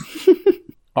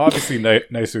 Obviously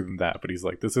nicer than that, but he's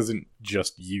like, this isn't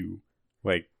just you.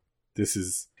 Like, this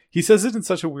is... He says it in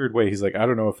such a weird way. He's like, I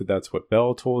don't know if that's what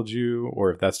Belle told you,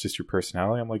 or if that's just your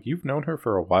personality. I'm like, you've known her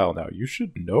for a while now. You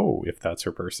should know if that's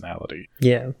her personality.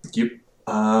 Yeah.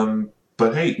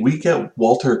 But hey, we get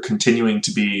Walter continuing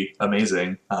to be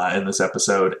amazing in this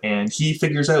episode, and he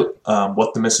figures out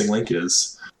what the missing link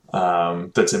is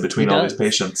that's in between all these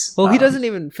patients. Well, he doesn't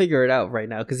even figure it out right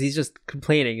now because he's just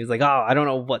complaining. He's like, oh, I don't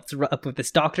know what's up with this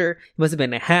doctor. He must have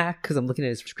been a hack because I'm looking at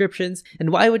his prescriptions.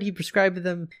 And why would he prescribe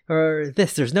them or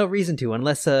this? There's no reason to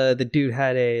unless the dude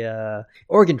had a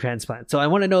organ transplant. So I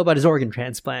want to know about his organ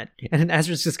transplant. And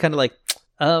Azra's just kind of like,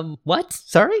 What?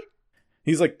 Sorry?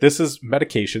 He's like, this is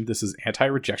medication. This is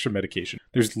anti-rejection medication.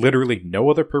 There's literally no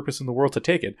other purpose in the world to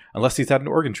take it unless he's had an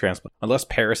organ transplant, unless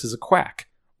Paris is a quack,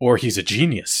 or he's a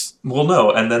genius. Well, no,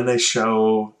 and then they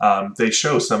show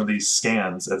some of these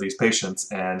scans of these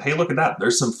patients, and hey, look at that.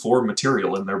 There's some foreign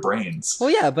material in their brains.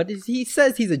 Well, yeah, but he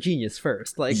says he's a genius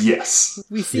first. Like, yes.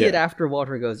 We see it after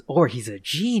Walter goes, or he's a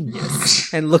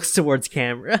genius, and looks towards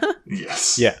camera.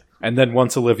 Yes. Yeah. And then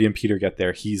once Olivia and Peter get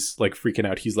there, he's like freaking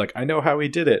out. He's like, I know how he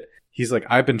did it. He's like,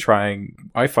 I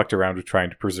fucked around with trying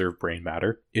to preserve brain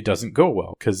matter. It doesn't go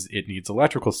well because it needs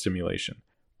electrical stimulation.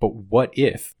 But what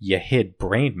if you hid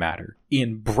brain matter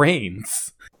in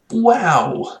brains?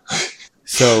 Wow.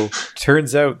 So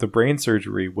turns out the brain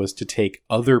surgery was to take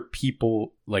other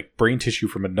people, like brain tissue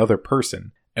from another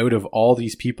person, out of all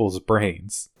these people's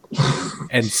brains.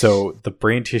 And so the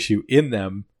brain tissue in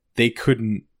them, they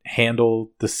couldn't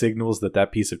handle the signals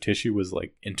that piece of tissue was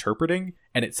like interpreting,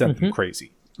 and it sent them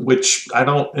crazy. Which I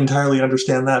don't entirely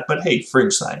understand that, but hey,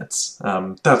 fringe science.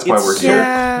 That's why we're here.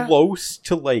 Yeah. Close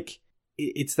to like,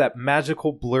 it's that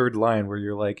magical blurred line where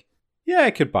you're like, yeah, I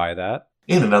could buy that.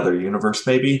 In another universe,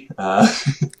 maybe.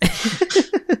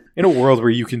 In a world where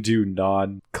you can do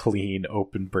non-clean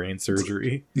open brain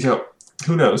surgery.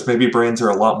 Who knows? Maybe brains are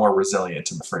a lot more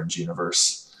resilient in the fringe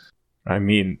universe. I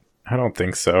mean, I don't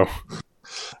think so.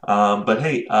 But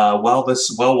hey, while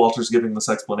Walter's giving this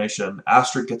explanation,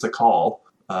 Astrid gets a call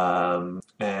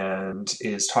and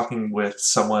is talking with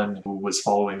someone who was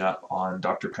following up on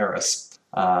Dr. Paris.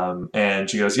 And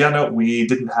she goes, yeah, no, we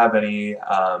didn't have any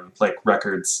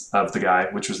records of the guy,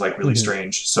 which was like really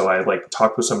strange. So I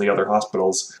talked with some of the other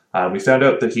hospitals. We found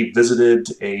out that he visited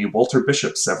a Walter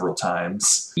Bishop several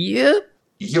times. Yep.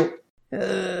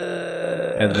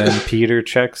 And then Peter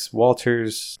checks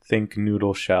Walter's think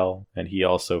noodle shell, and he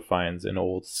also finds an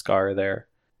old scar there.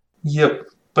 Yep.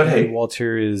 But and hey,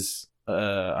 Walter is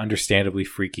understandably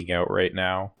freaking out right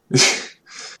now.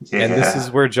 Yeah. And this is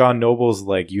where John Noble's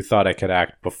like, you thought I could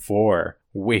act before.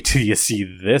 Wait till you see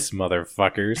this,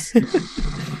 motherfuckers.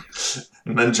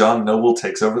 And then John Noble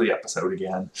takes over the episode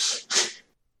again.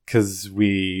 Because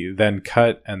we then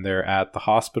cut and they're at the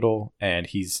hospital and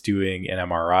he's doing an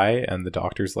MRI and the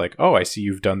doctor's like, oh, I see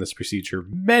you've done this procedure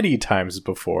many times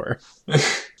before.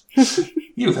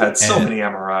 You've had so many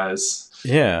MRIs.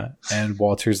 Yeah, and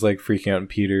Walter's like freaking out, and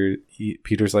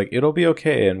Peter's like, it'll be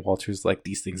okay, and Walter's like,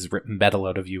 these things rip metal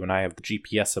out of you, and I have the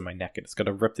GPS in my neck, and it's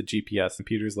gonna rip the GPS, and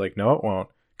Peter's like, no, it won't,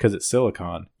 because it's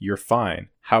silicon. You're fine.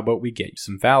 How about we get you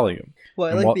some Valium?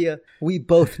 Well, I like we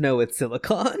both know it's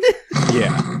silicon.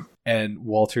 Yeah. And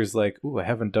Walter's like, ooh, I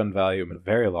haven't done Valium in a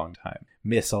very long time.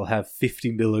 Miss, I'll have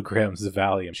 50 milligrams of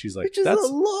Valium. She's like, which is a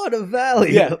lot of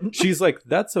Valium. Yeah. She's like,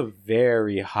 that's a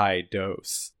very high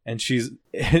dose. And she's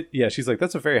like,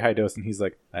 that's a very high dose. And he's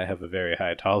like, I have a very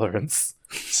high tolerance.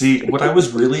 See, what I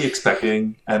was really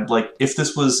expecting, and if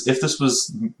this was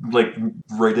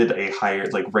rated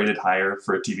higher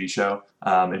for a TV show,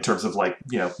 in terms of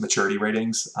maturity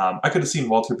ratings, I could have seen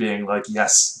Walter being like,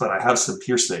 yes, but I have some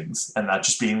piercings, and that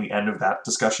just being the end of that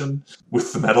discussion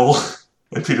with the metal,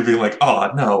 and Peter being like, oh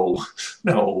no.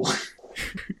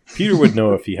 Peter would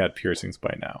know if he had piercings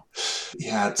by now.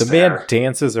 Yeah, it's the fair. man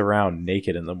dances around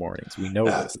naked in the mornings. We know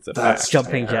this. It's a fact.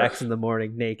 Jumping jacks in the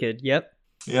morning naked. Yep.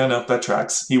 Yeah, no, that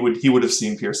tracks. He would have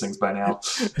seen piercings by now.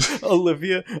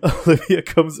 Olivia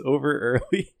comes over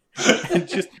early and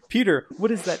just, Peter,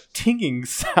 what is that tinging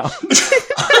sound?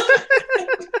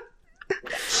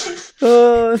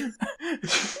 Oh,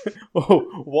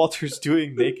 Walter's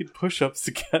doing naked push-ups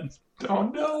again. Oh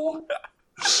no.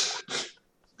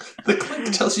 The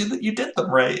clink tells you that you did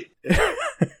them right.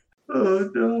 Oh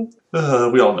no.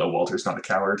 We all know Walter's not a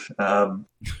coward.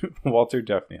 Walter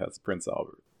definitely has Prince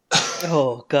Albert.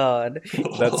 Oh god.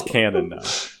 That's canon now.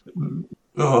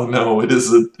 Oh no, it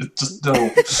isn't. It just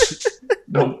no.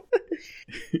 No.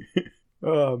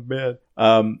 Oh man.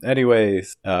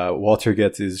 Anyways, Walter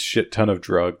gets his shit ton of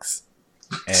drugs.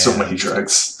 And so many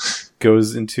drugs.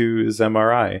 Goes into his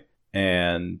MRI,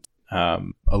 and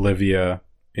Olivia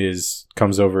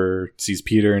comes over, sees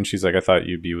Peter, and she's like, I thought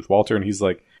you'd be with Walter, and he's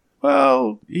like,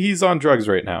 well, he's on drugs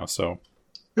right now, so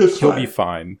he'll be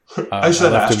fine. I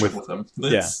left him with him.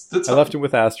 I left him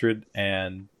with Astrid,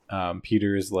 and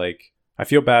Peter is like, I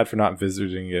feel bad for not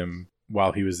visiting him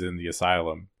while he was in the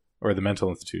asylum or the mental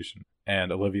institution.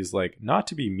 And Olivia's like, not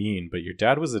to be mean, but your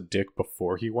dad was a dick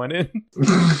before he went in.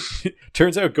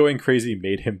 Turns out going crazy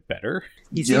made him better.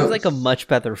 He seems like a much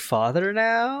better father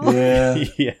now. Yeah.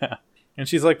 Yeah. And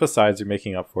she's like, besides, you're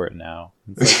making up for it now.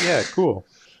 It's like, yeah, cool.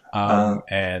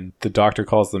 And the doctor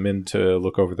calls them in to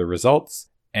look over the results.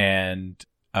 And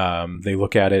They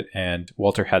look at it, and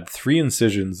Walter had 3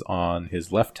 incisions on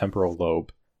his left temporal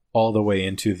lobe, all the way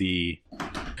into the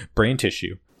brain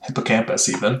tissue. Hippocampus,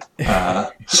 even.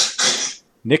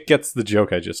 Nick gets the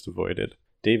joke I just avoided.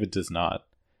 David does not.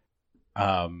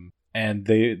 And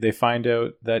they find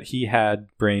out that he had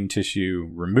brain tissue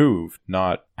removed,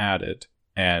 not added.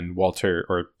 And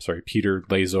Peter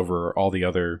lays over all the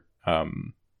other,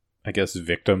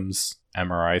 victims'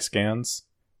 MRI scans.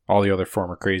 All the other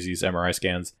former crazies' MRI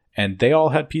scans. And they all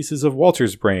had pieces of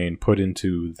Walter's brain put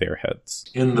into their heads.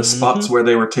 In the spots where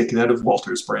they were taken out of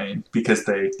Walter's brain, because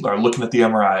they are looking at the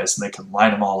MRIs and they can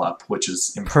line them all up, which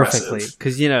is impressive. Perfectly,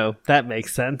 because, that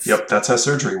makes sense. Yep, that's how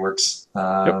surgery works.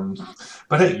 But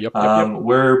hey,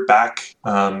 we're back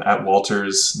at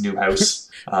Walter's new house.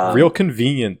 Real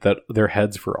convenient that their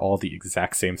heads were all the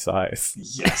exact same size.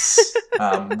 Yes.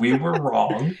 We were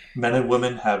wrong. Men and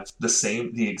women have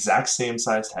the exact same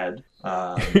sized head.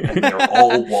 And they're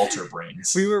all Walter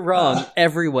brains. We were wrong.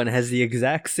 Everyone has the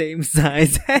exact same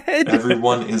size head.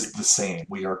 Everyone is the same.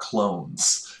 We are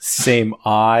clones. Same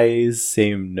eyes,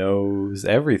 same nose,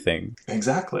 everything.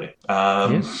 Exactly.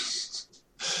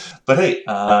 But hey,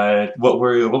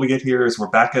 what we get here is we're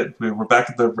back at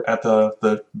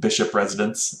the Bishop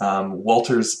residence.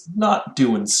 Walter's not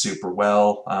doing super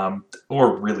well,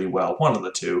 or really well, one of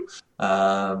the two.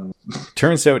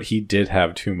 Turns out he did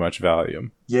have too much Valium.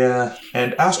 Yeah,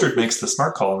 and Astrid makes the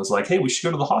smart call and is like, "Hey, we should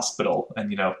go to the hospital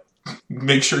and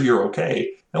make sure you're okay."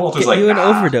 And Walter's like, "You an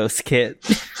nah. Overdose kit."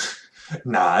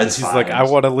 Nah, it's He's fine. like, "I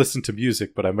want to listen to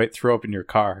music, but I might throw up in your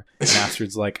car." And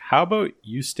Astrid's like, "How about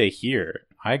you stay here?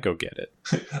 I go get it.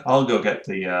 I'll go get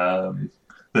the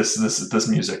this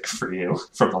music for you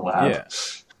from the lab."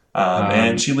 Yeah.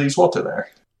 And she leaves Walter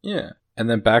there. Yeah. And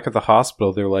then back at the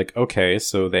hospital, they're like, okay,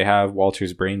 so they have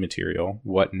Walter's brain material.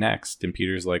 What next? And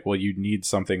Peter's like, well, you'd need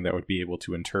something that would be able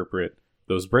to interpret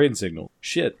those brain signals.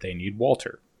 Shit, they need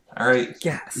Walter. All right.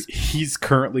 Yes. He's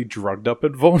currently drugged up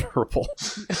and vulnerable.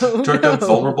 Drugged up,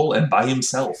 vulnerable, and by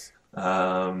himself.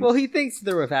 Well, he thinks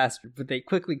they're with Astrid, but they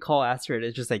quickly call Astrid.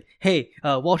 It's just like, hey,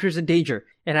 Walter's in danger.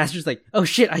 And Astrid's like, oh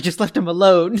shit, I just left him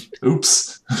alone.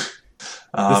 Oops.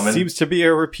 This seems to be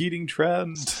a repeating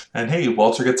trend. And hey,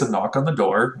 Walter gets a knock on the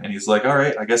door, and he's like, all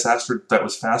right, I guess Astrid, that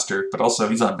was faster, but also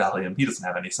he's on Valium. He doesn't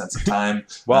have any sense of time.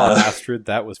 Wow, Astrid,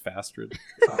 that was Fastrid.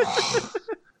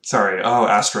 Sorry. Oh,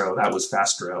 Astro, that was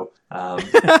Fastro.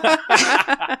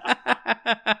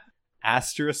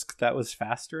 Asterisk, that was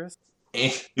Fasterisk?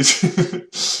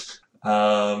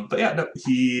 But yeah, no,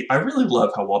 I really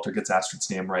love how Walter gets Astrid's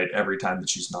name right every time that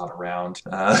she's not around.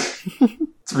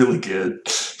 It's really good.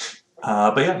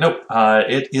 But yeah, nope,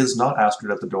 it is not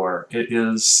Astrid at the door. It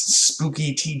is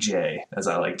Spooky TJ, as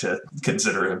I like to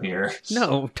consider him here.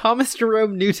 No, Thomas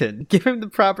Jerome Newton. Give him the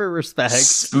proper respect.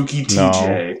 Spooky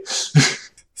TJ. No.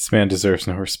 This man deserves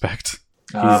no respect.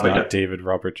 He's not David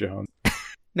Robert Jones.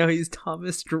 No, he's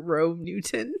Thomas Jerome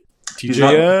Newton.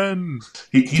 TJN.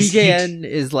 TJN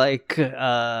is like,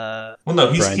 well,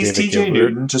 no, he's TJ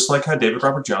Newton, just like how David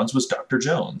Robert Jones was Dr.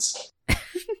 Jones.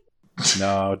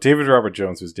 No, David Robert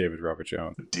Jones was David Robert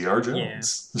Jones. Dr.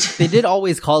 Jones. Yeah. They did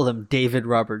always call him David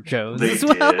Robert Jones. They as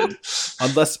well. did.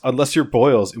 Unless you're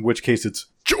Boyles, in which case it's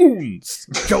Jones.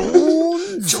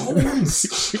 Jones.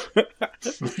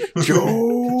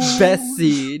 Jones. Best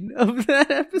scene of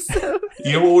that episode.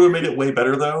 You know what would have made it way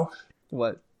better, though?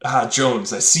 What?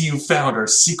 Jones, I see you found our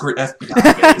secret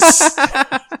FBI base.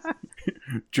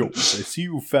 Jones, I see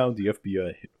you found the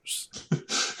FBI house.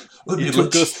 It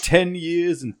took us 10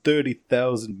 years and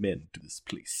 30,000 men to this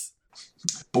place.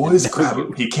 Boys, grab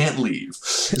him. He can't leave.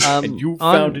 And you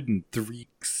found it in 3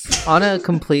 weeks. On a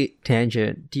complete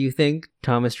tangent, do you think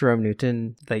Thomas Jerome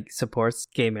Newton supports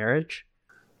gay marriage?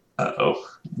 Uh-oh.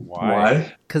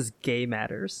 Why? Because gay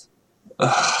matters.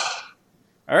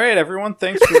 All right, everyone,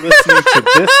 thanks for listening to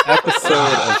this episode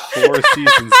of 4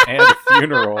 Seasons and a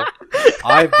Funeral.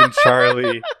 I've been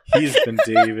Charlie, he's been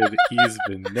David, he's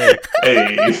been Nick.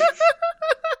 Hey.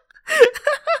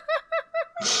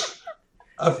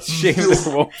 Shame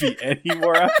there won't be any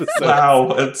more episodes.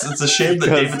 Wow, it's a shame that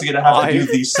David's going to have to do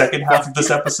the second half of this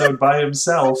episode by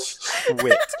himself.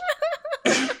 Quit.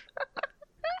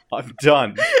 I'm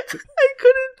done. I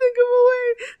couldn't think of a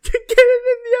way to get it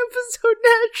in the episode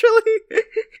naturally,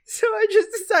 so I just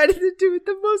decided to do it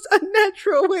the most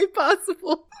unnatural way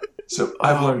possible. So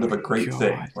I've learned of a great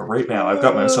thing. But right now, I've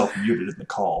got myself muted in the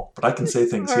call, but I can say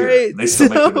things here, and they still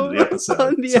make it into the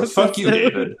episode. Fuck you,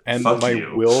 David. And fuck my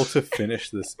you. will to finish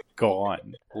this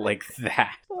gone like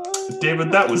that.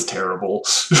 David, that was terrible.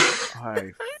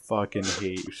 I fucking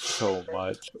hate you so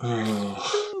much.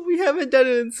 We We haven't done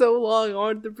it in so long. I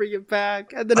wanted to bring it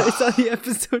back. And then I saw the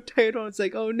episode title. It's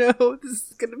like, oh no, this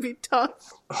is going to be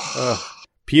tough.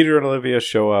 Peter and Olivia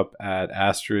show up at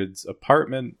Astrid's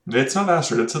apartment. It's not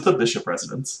Astrid, it's at the Bishop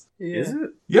residence. Yeah. Is it?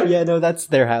 Yep. Yeah, no, that's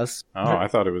their house. Oh, I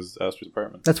thought it was Astrid's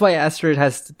apartment. That's why Astrid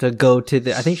has to go to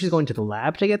the... I think she's going to the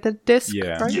lab to get the disc,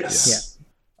 Yeah. right? Yes.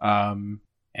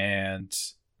 And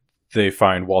they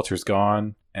find Walter's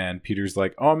gone, and Peter's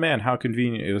like, oh man, how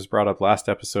convenient. It was brought up last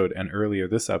episode and earlier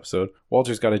this episode.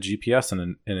 Walter's got a GPS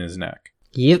in his neck.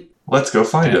 Yep. Let's go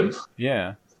find him.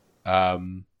 Yeah.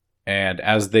 And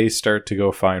as they start to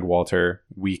go find Walter,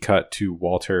 we cut to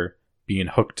Walter being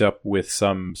hooked up with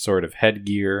some sort of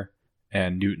headgear,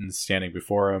 and Newton's standing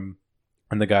before him.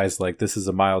 And the guy's like, this is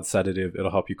a mild sedative.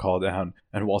 It'll help you calm down.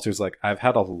 And Walter's like, I've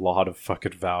had a lot of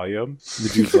fucking Valium. The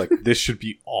dude's like, this should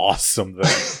be awesome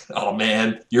then. Oh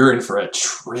man, you're in for a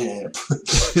trip.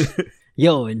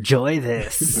 Yo, enjoy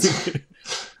this. This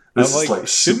I'm is like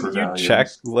super shouldn't you valuable. check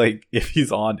like if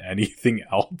he's on anything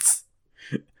else?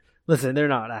 Listen, they're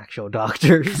not actual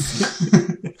doctors.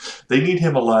 They need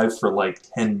him alive for like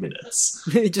 10 minutes.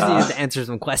 They just needed to answer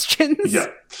some questions. Yeah.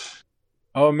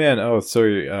 Oh man,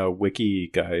 sorry, Wiki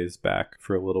guy is back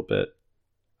for a little bit.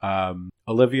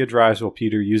 Olivia drives while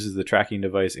Peter uses the tracking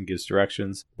device and gives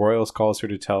directions. Broyles calls her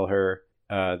to tell her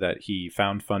that he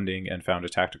found funding and found a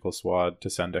tactical squad to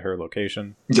send to her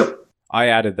location. Yep. I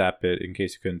added that bit in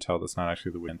case you couldn't tell. That's not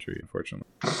actually the entry, unfortunately.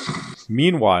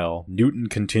 Meanwhile, Newton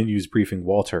continues briefing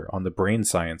Walter on the brain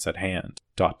science at hand. ...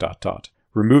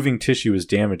 Removing tissue is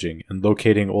damaging, and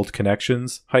locating old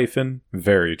connections,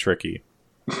 very tricky.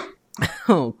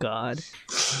 Oh, God.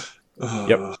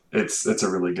 Yep. It's a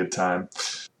really good time.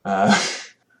 But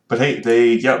hey,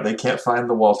 they can't find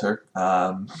the Walter.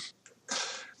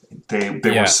 They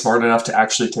were smart enough to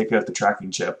actually take out the tracking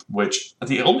chip, which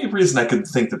the only reason I could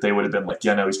think that they would have been like,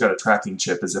 yeah, no, he's got a tracking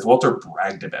chip is if Walter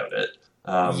bragged about it.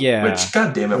 Which,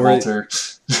 God damn it, Walter.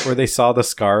 Or they saw the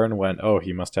scar and went, oh,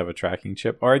 he must have a tracking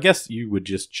chip. Or I guess you would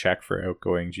just check for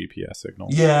outgoing GPS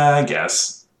signals. Yeah, I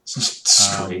guess. It's just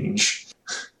strange.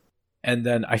 And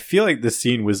then I feel like the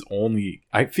scene was only...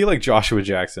 I feel like Joshua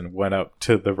Jackson went up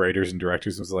to the writers and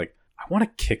directors and was like, I want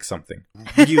to kick something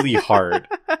really hard.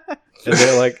 And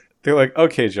they're like,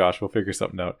 okay, Josh, we'll figure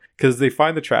something out. Because they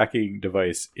find the tracking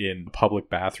device in the public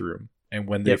bathroom. And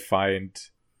when they find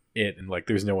it and like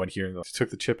there's no one here and they took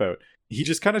the chip out, he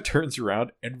just kind of turns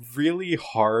around and really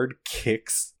hard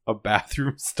kicks a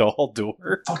bathroom stall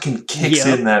door. Fucking kicks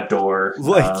in that door.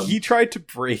 Like he tried to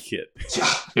break it.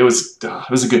 Yeah, it was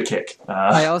a good kick.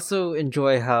 I also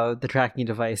enjoy how the tracking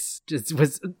device just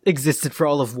existed for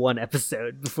all of one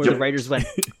episode before the writers went,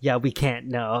 yeah, we can't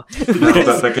know.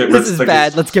 This is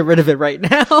bad. Let's get rid of it right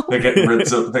now.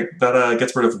 That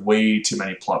gets rid of way too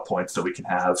many plot points that we can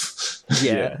have.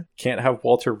 Yeah. Can't have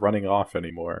Walter running off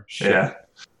anymore. Shit. Yeah.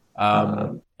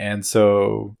 And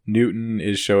so Newton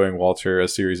is showing Walter a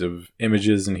series of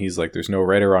images and he's like, there's no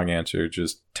right or wrong answer.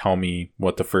 Just tell me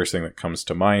what the first thing that comes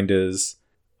to mind is.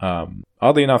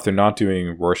 Oddly enough, they're not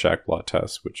doing Rorschach blot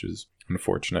tests, which is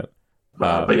unfortunate.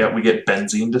 But yeah, we get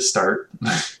benzene to start.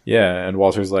 Yeah. And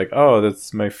Walter's like, oh,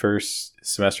 that's my first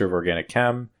semester of organic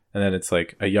chem. And then it's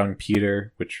like a young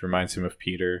Peter, which reminds him of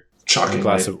Peter. Shockingly. A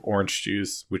glass of orange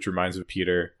juice, which reminds him of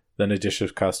Peter. Then a dish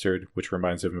of custard, which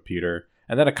reminds him of Peter.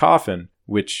 And then a coffin,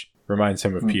 which reminds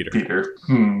him of Peter.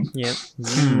 Yep.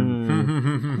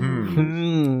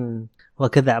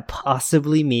 What could that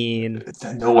possibly mean?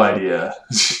 No idea.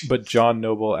 But John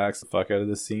Noble acts the fuck out of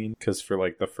the scene because for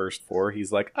like the first 4,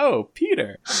 he's like, "Oh,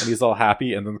 Peter," and he's all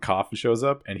happy. And then the coffin shows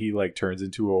up, and he like turns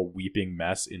into a weeping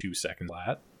mess in 2 seconds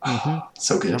flat.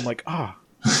 So good. And I'm like,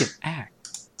 he can act.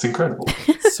 It's incredible.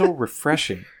 It's so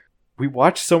refreshing. We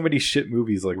watch so many shit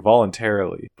movies like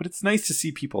voluntarily, but it's nice to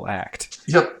see people act.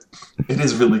 Yep, it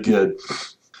is really good.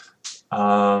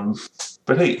 But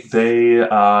hey, they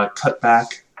cut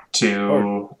back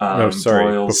to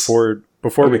Broyles.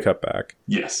 Before we cut back,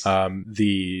 yes,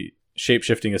 the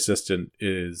shape-shifting assistant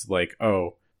is like,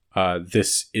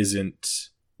 this isn't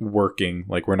working,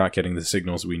 like we're not getting the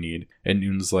signals we need. And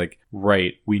Newton's like,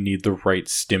 right, we need the right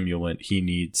stimulant. He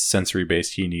needs sensory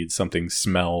based, he needs something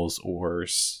smells or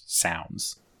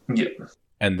sounds. Yep.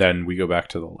 And then we go back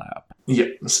to the lab.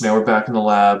 Yep. So now we're back in the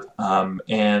lab,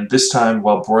 and this time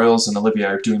while Broyles and Olivia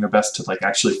are doing their best to like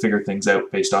actually figure things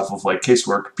out based off of like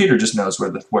casework, Peter just knows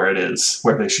where it is,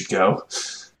 where they should go.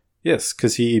 Yes,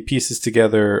 because he pieces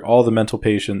together all the mental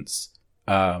patients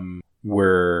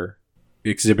were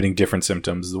exhibiting different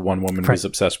symptoms. The one woman was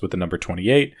obsessed with the number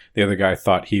 28. The other guy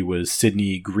thought he was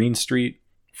Sidney Greenstreet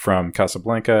from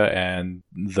Casablanca. And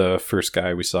the first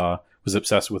guy we saw was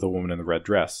obsessed with a woman in the red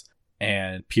dress.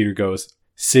 And Peter goes,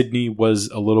 Sydney was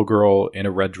a little girl in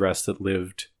a red dress that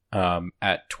lived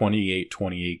at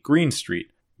 2828 Green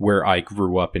Street, where I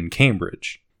grew up in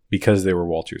Cambridge. Because they were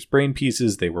Walter's brain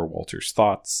pieces, they were Walter's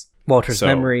thoughts. Walter's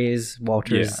memories,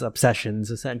 Walter's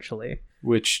obsessions, essentially.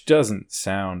 Which doesn't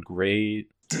sound great.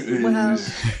 Well,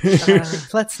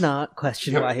 let's not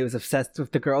question why he was obsessed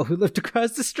with the girl who lived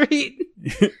across the street.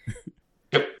 Yep.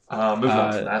 Moving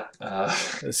on from that.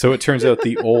 So it turns out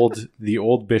the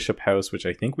old Bishop House, which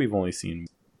I think we've only seen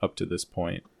up to this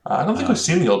point. I don't think we've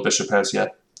seen the old Bishop House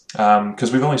yet.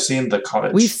 Because we've only seen the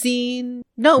cottage. We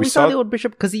saw the old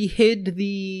bishop because he hid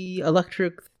the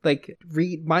electric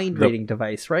mind reading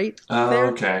device, right? Oh,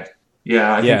 okay.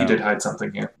 Yeah, I think he did hide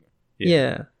something here.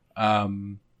 Yeah.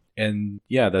 And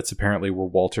yeah, that's apparently where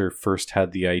Walter first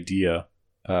had the idea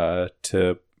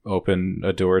to open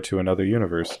a door to another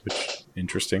universe, which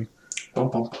interesting.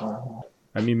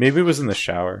 I mean, maybe it was in the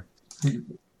shower.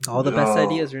 All the best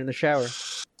ideas are in the shower.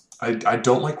 I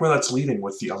don't like where that's leading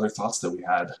with the other thoughts that we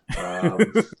had.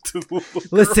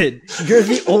 Listen, you're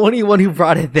the only one who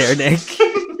brought it there, Nick.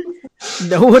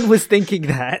 No one was thinking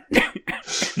that.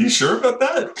 You sure about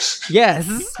that?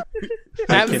 Yes.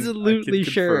 Absolutely I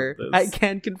can sure. confirm I this.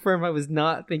 can confirm I was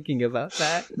not thinking about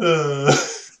that.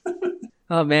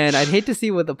 Oh man, I'd hate to see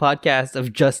what the podcast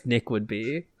of just Nick would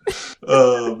be.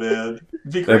 Oh man,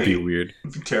 it'd be great. That'd be weird.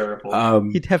 It'd be terrible.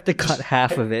 You'd have to cut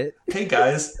half of it. Hey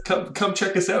guys, come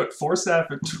check us out, Forsap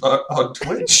on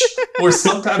Twitch, or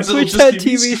sometimes it'll just be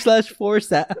me.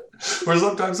 Twitch.tv/Forsap. Or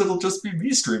sometimes it'll just be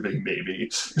me streaming,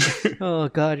 maybe. Oh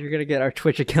god, you're gonna get our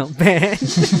Twitch account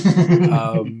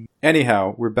banned.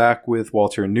 Anyhow, we're back with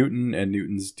Walter and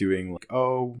Newton's doing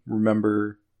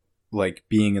remember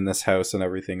being in this house and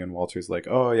everything, and Walter's like,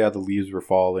 oh yeah, the leaves were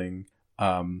falling.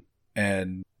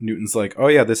 And Newton's like, oh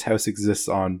yeah, this house exists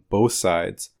on both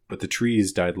sides, but the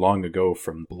trees died long ago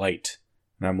from blight.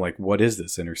 And I'm like, what is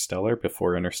this, Interstellar,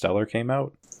 before Interstellar came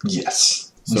out?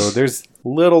 Yes. So there's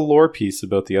little lore piece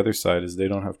about the other side is they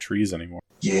don't have trees anymore.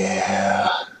 Yeah.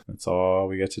 That's all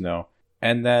we get to know.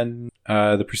 And then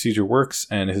the procedure works,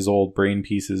 and his old brain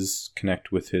pieces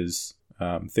connect with his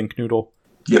think noodle.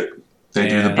 Yep. They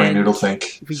do the brain noodle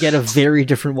think. We get a very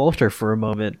different Walter for a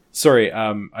moment. Sorry,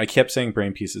 I kept saying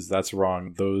brain pieces. That's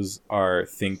wrong. Those are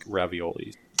think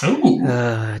raviolis.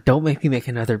 Ooh. Don't make me make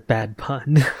another bad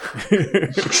pun.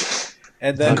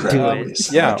 And then,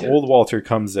 Yeah, old Walter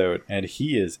comes out, and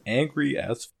he is angry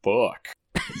as fuck.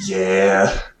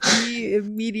 Yeah. He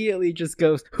immediately just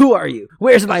goes, "Who are you?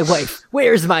 Where's my wife?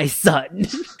 Where's my son?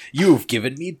 You've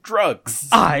given me drugs.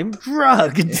 I'm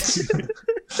drugged."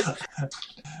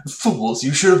 Fools,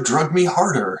 you should have drugged me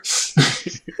harder.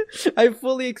 I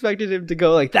fully expected him to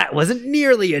go like, "That wasn't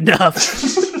nearly enough."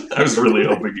 I was really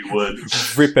hoping you would.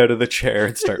 Rip out of the chair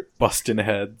and start busting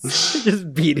heads.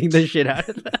 Just beating the shit out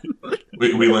of them.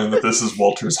 We learned that this is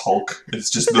Walter's Hulk. It's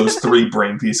just those 3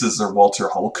 brain pieces are Walter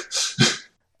Hulk.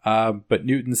 But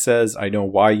Newton says, I know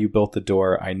why you built the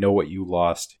door. I know what you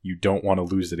lost. You don't want to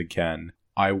lose it again.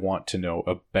 I want to know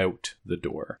about the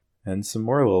door. And some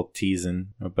more little teasing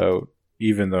about,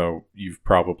 even though you've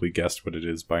probably guessed what it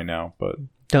is by now, but...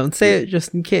 Don't say it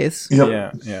just in case.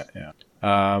 Yep. Yeah.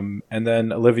 And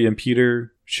then Olivia and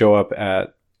Peter show up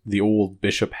at the old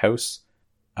Bishop house,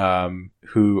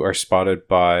 who are spotted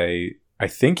by, I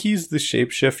think he's the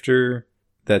shapeshifter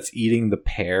that's eating the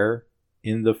pear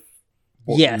in the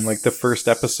Yes. in the first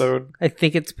episode. I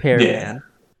think it's Pear Yeah. Man.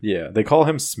 Yeah, they call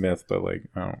him Smith, but I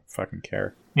don't fucking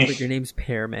care. But your name's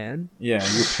Pear Man. Yeah,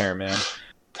 you're Pear Man.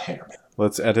 Pear Man.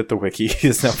 Let's edit the wiki.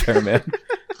 He's now Pear Man.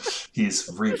 He's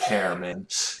Repairman.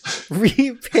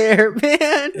 Repair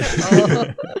Man.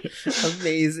 Oh,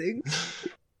 amazing.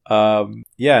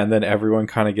 Yeah, and then everyone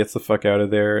kind of gets the fuck out of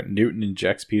there. Newton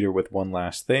injects Peter with one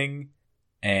last thing.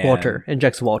 And Walter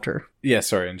injects Walter. Yeah,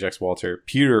 sorry, injects Walter.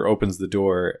 Peter opens the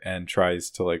door and tries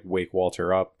to wake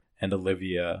Walter up, and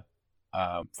Olivia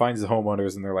finds the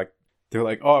homeowners, and they're like,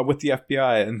 oh, with the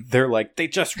FBI, and they're like, they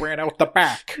just ran out the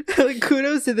back.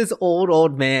 Kudos to this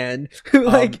old man who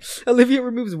Olivia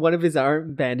removes one of his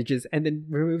arm bandages and then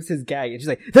removes his gag, and she's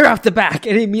like, they're out the back,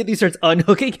 and he immediately starts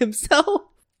unhooking himself.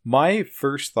 My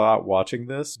first thought watching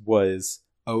this was,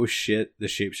 oh shit, the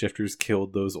shapeshifters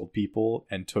killed those old people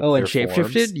and took their and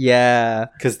shapeshifted? forms. Yeah.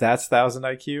 Because that's 1000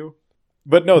 IQ.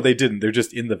 But no, they didn't. They're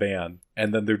just in the van,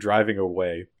 and then they're driving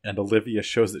away, and Olivia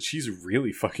shows that she's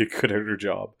really fucking good at her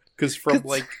job. Because from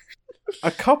a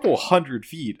couple 100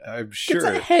 feet, I'm sure.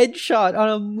 It's a headshot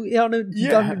on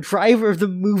a driver of the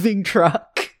moving truck.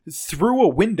 Through a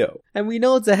window. And we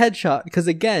know it's a headshot because,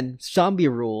 again, zombie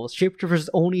rules. Shapeshifters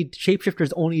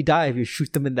only die if you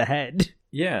shoot them in the head.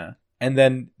 Yeah. And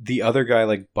then the other guy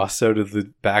like busts out of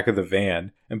the back of the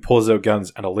van and pulls out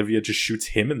guns, and Olivia just shoots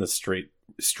him in the straight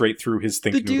through his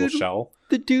think noodle shell.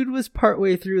 The dude was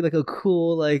partway through like a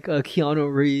cool like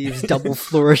Keanu Reeves double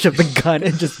flourish of the gun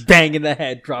and just bang in the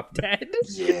head, drop dead.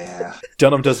 Yeah.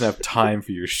 Dunham doesn't have time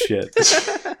for your shit.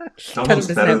 Dunham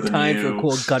doesn't have time for a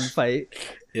cool gunfight.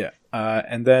 Yeah.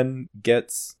 And then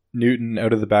gets Newton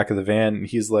out of the back of the van, and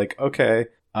he's like, okay,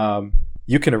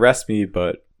 you can arrest me,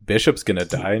 but Bishop's gonna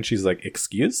die. And she's like,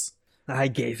 excuse? I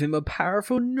gave him a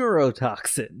powerful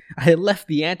neurotoxin. I left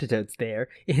the antidotes there,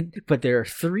 but there are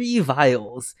 3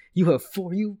 vials. You have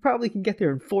 4. You probably can get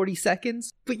there in 40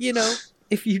 seconds. But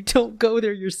if you don't go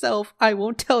there yourself, I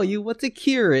won't tell you what the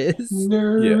cure is.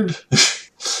 Nerd.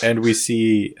 Yeah. And we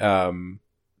see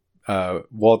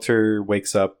Walter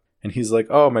wakes up, and he's like,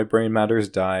 oh, my brain matter is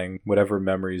dying. Whatever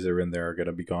memories are in there are going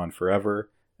to be gone forever.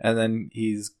 And then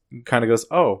he's kind of goes,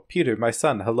 oh, Peter, my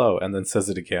son, hello. And then says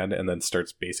it again, and then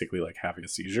starts basically like having a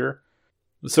seizure.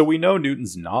 So we know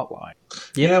Newton's not lying.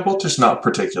 Yeah, Walter's not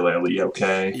particularly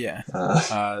okay. Yeah.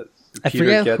 I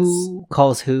forget who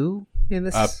calls who in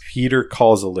this. Peter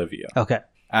calls Olivia. Okay.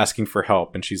 Asking for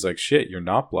help. And she's like, shit, you're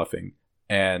not bluffing.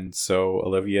 And so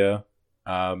Olivia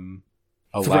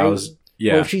allows...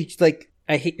 Yeah. Well, she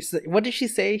what did she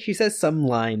say? She says some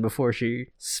line before she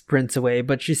sprints away,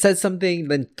 but she says something,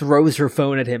 then throws her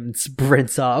phone at him and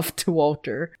sprints off to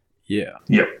Walter. Yeah.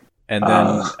 Yep. And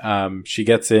then she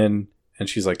gets in, and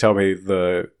she's like, tell me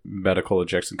the medical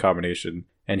ejection combination.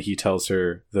 And he tells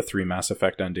her the 3 Mass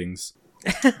Effect endings.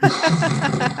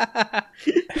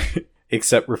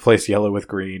 Except replace yellow with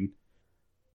green.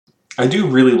 I do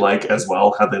really like as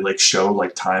well how they like show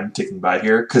like time ticking by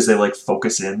here, because they like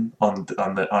focus in on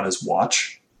his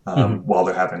watch while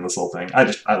they're having this little thing.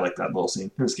 I like that little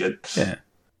scene. It was good. Yeah.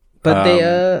 But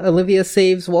Olivia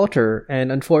saves Walter,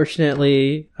 and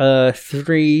unfortunately,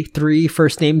 3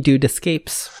 first name dude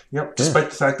escapes. Yep. Despite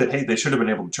the fact that they should have been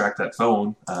able to track that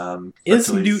phone.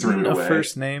 Is Newton a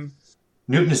first name?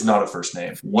 Newton is not a first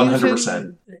name.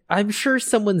 100%. I'm sure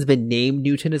someone's been named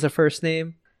Newton as a first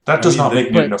name. That does not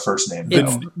make Newton a first name.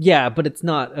 Yeah, but it's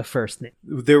not a first name.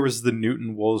 There was the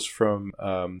Newton Wolves from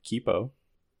Kipo.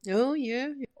 Oh, yeah.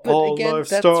 But All Life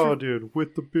started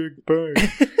with the Big Bang.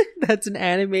 That's an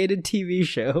animated TV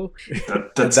show.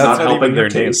 That's not even their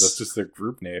names. That's just their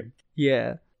group name.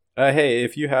 Yeah. Hey,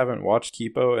 if you haven't watched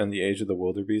Kipo and the Age of the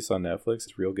Wildebeest on Netflix,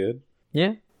 it's real good.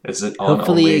 Yeah. Is it on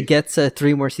Hopefully only... it gets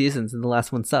 3 more seasons and the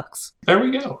last one sucks. There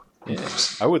we go. Yeah.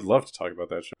 I would love to talk about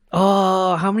that show.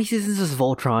 Oh, how many seasons does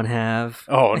Voltron have?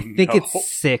 Oh, I think it's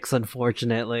 6,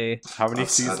 unfortunately. How many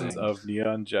seasons of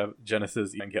Neon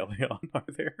Genesis Evangelion are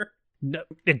there? No,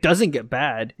 it doesn't get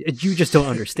bad. You just don't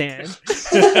understand.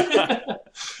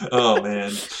 Oh,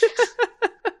 man.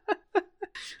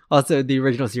 Also, the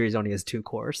original series only has 2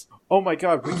 cores. Oh my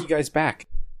god, Wiki Guy's back.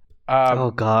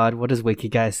 Oh god, what does Wiki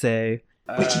Guy say?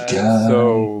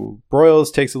 So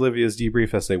Broyles takes Olivia's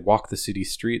debrief as they walk the city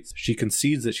streets. She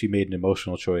concedes that she made an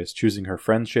emotional choice, choosing her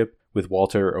friendship with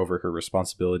Walter over her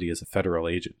responsibility as a federal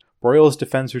agent. Broyles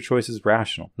defends her choice as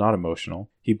rational, not emotional.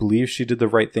 He believes she did the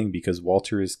right thing because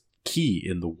Walter is key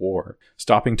in the war.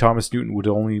 Stopping Thomas Newton would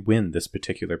only win this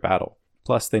particular battle.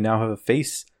 Plus, they now have a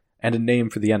face and a name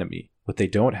for the enemy. What they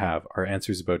don't have are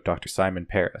answers about Dr. Simon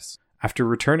Paris. After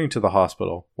returning to the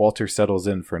hospital, Walter settles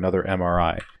in for another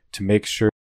MRI to make sure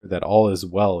that all is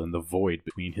well in the void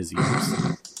between his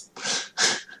ears.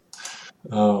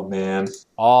 Oh, man.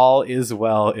 All is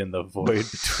well in the void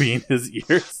between his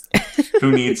ears.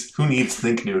 Who needs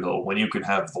Think Noodle when you can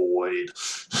have void?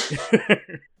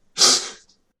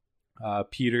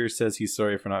 Peter says he's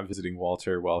sorry for not visiting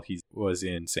Walter while he was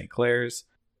in St. Clair's,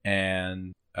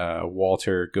 and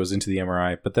Walter goes into the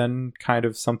MRI, but then kind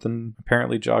of something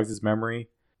apparently jogs his memory,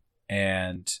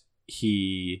 and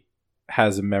he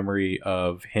has a memory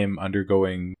of him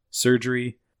undergoing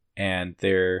surgery, and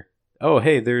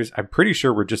I'm pretty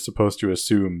sure we're just supposed to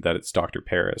assume that it's Dr.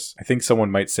 Paris. I think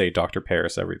someone might say, Dr.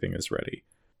 Paris, everything is ready.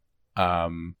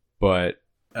 Dr.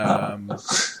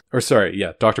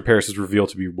 Paris is revealed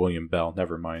to be William Bell.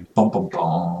 Never mind.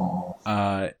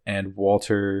 And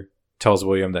Walter tells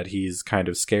William that he's kind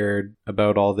of scared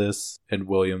about all this, and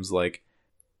William's like,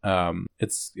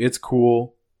 it's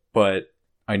cool, but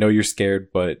I know you're scared,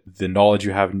 but the knowledge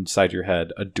you have inside your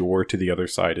head, a door to the other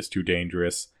side is too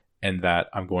dangerous, and that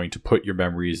I'm going to put your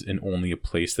memories in only a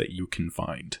place that you can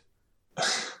find.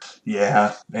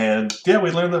 Yeah, and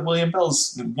we learned that William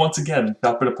Bell's, once again,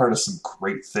 not been a part of some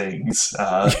great things.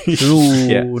 No. It's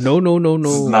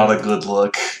not a good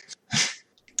look.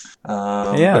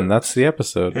 And that's the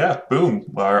episode. Yeah, boom.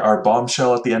 Our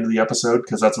bombshell at the end of the episode,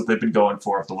 because that's what they've been going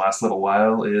for the last little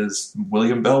while, is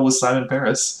William Bell with Simon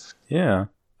Paris. Yeah.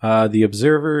 The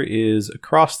Observer is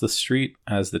across the street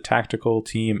as the tactical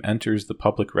team enters the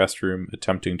public restroom,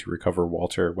 attempting to recover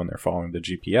Walter when they're following the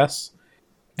GPS.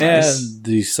 Nice. And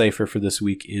the cipher for this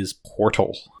week is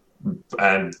Portal.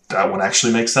 And that one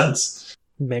actually makes sense.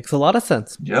 Makes a lot of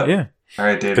sense. Yep. Yeah. All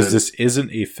right, David. Because this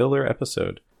isn't a filler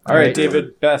episode. All right,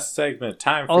 David, best segment.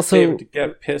 Time for Also- David to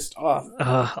get pissed off.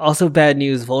 Also, bad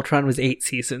news. Voltron was 8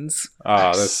 seasons.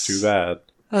 Ah, that's too bad.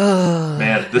 Oh,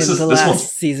 Man, this one's-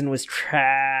 last season was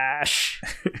trash.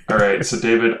 All right, so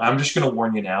David, I'm just going to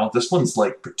warn you now. This one's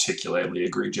like particularly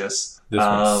egregious. This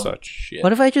one's such shit.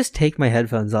 What if I just take my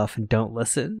headphones off and don't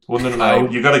listen? Well, no.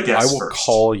 You got to I guess will first.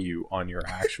 call you on your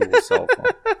actual cell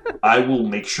phone. I will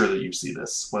make sure that you see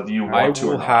this, whether you I want to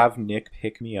or will not. have Nick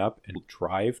pick me up and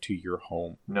drive to your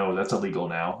home. No, that's illegal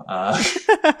now.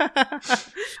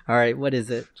 All right, what is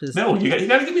it? Just No, you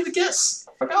got to give me the guess.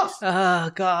 Fuck off. Oh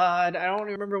God, I don't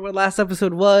remember what last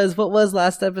episode was. What was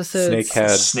last episode?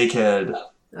 Snakehead.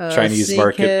 Chinese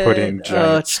market putting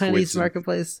giant squids Chinese in.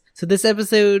 marketplace. So this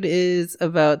episode is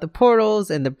about the portals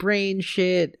and the brain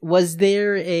shit. Was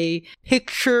there a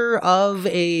picture of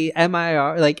a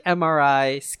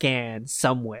MRI scan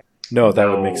somewhere? No, that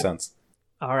No. would make sense.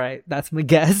 All right, that's my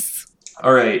guess.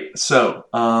 All right, so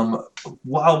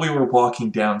while we were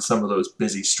walking down some of those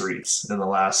busy streets in the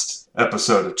last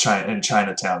episode of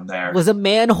Chinatown there. Was a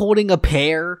man holding a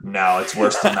pear? No, it's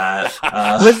worse than that.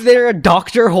 Was there a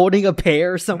doctor holding a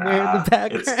pear somewhere in Nah, the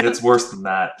background? it's worse than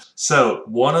that. So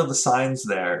one of the signs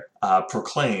there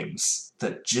proclaims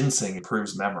that ginseng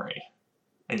improves memory.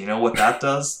 And you know what that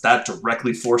does? That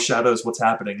directly foreshadows what's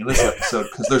happening in this episode,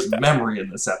 because there's memory in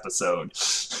this episode.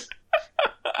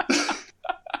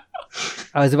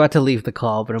 I was about to leave the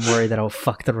call, but I'm worried that I'll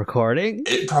fuck the recording.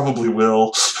 It probably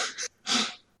will.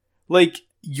 Like,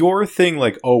 your thing,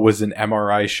 like, oh, was an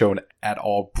MRI shown at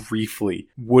all briefly,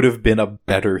 would have been a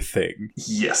better thing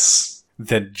Yes.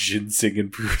 than ginseng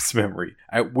improves memory.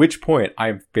 At which point,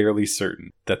 I'm fairly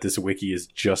certain that this wiki is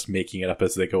just making it up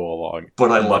as they go along.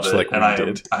 But I love much it, like and we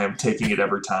did. I am taking it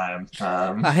every time.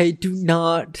 I do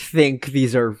not think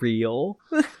these are real.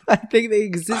 I think they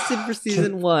existed for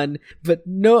season 1, but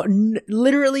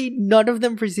literally none of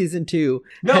them for season 2.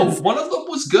 No, one of them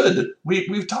was good.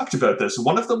 We've talked about this.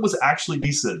 One of them was actually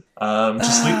decent.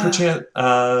 Just sleep for chance.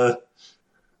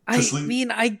 I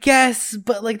mean, I guess,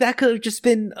 but like that could have just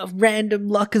been a random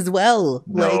luck as well.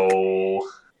 No,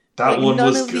 that one none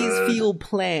was of good. these feel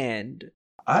planned.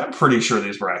 I'm pretty sure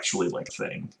these were actually like a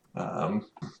thing.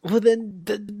 Well, then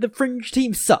the Fringe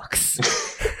team sucks.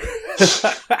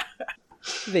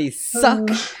 They suck,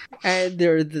 and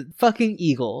they're the fucking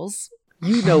Eagles.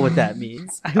 You know what that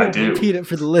means. I won't do. repeat it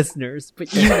for the listeners,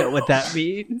 but you know what that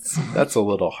means. That's a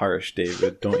little harsh,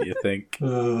 David, don't you think?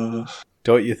 Uh,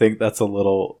 Don't you think that's a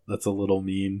little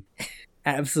mean?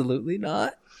 Absolutely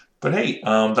not. but hey,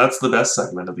 that's the best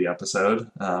segment of the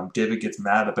episode. David gets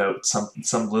mad about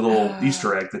some little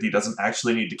Easter egg that he doesn't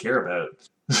actually need to care about.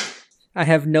 I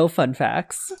have no fun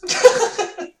facts.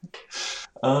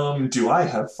 Do I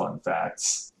have fun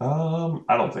facts?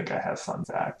 I don't think I have fun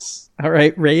facts. All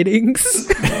right, ratings.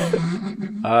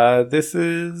 This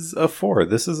is a 4.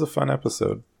 This is a fun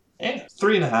episode.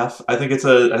 3.5. I think it's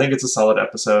a solid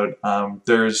episode.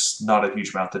 There's not a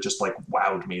huge amount that just like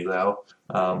wowed me though.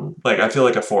 Like I feel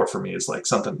like a 4 for me is like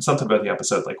something about the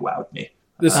episode like wowed me.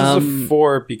 This is a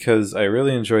 4 because I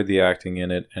really enjoyed the acting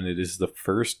in it, and it is the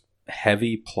first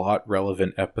heavy plot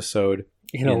relevant episode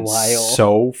In a while.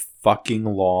 so fucking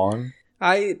long.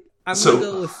 I'm So- gonna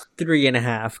go with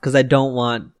 3.5 because I don't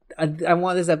want. I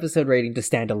want this episode rating to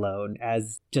stand alone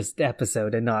as just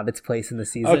episode and not its place in the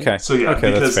season. Okay, So yeah,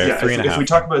 okay, because that's fair. yeah, 3.5. if we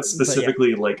talk about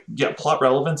specifically like plot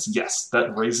relevance, yes,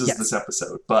 that raises Yes. this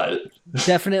episode. But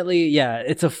Definitely, yeah.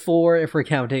 It's a 4 if we're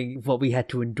counting what we had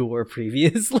to endure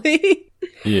previously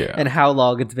Yeah, and how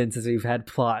long it's been since we've had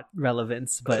plot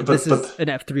relevance. But this is an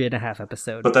F3.5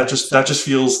 episode. that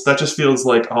just feels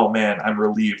like, oh man, I'm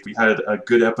relieved we had a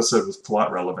good episode with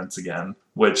plot relevance again.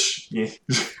 Which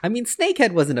I mean,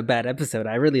 Snakehead wasn't a bad episode.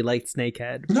 I really liked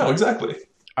Snakehead. no, exactly.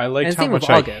 I liked And how same with much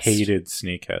I August. hated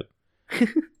Snakehead.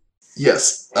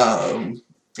 Yes. And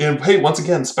hey, once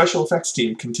again, special effects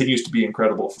team continues to be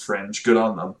incredible for Fringe. Good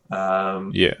on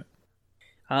them. Yeah,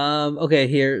 Okay,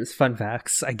 here's fun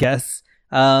facts, I guess.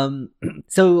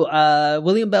 So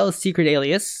William Bell's secret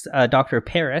alias, Dr.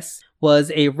 Paris,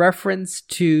 was a reference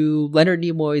to Leonard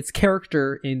Nimoy's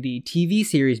character in the TV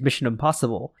series Mission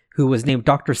Impossible, who was named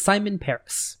Dr. Simon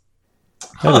Paris.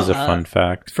 That is a fun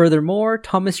fact. Furthermore,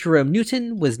 Thomas Jerome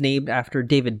Newton was named after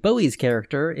David Bowie's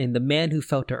character in The Man Who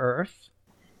Fell to Earth.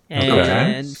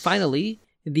 And finally,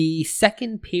 the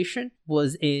second patient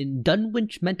was in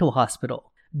Dunwich Mental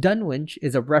Hospital. Dunwich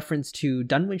is a reference to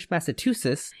Dunwich,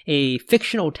 Massachusetts, a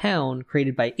fictional town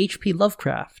created by H.P.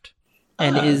 Lovecraft,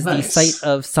 and is the site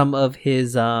of some of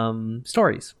his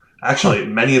stories. Actually,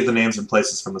 many of the names and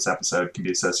places from this episode can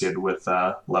be associated with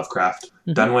Lovecraft.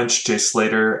 Mm-hmm. Dunwich, J.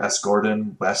 Slater, S.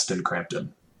 Gordon, West, and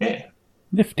Crampton. Yeah.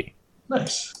 Nifty.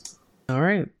 Nice. All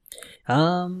right.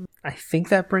 I think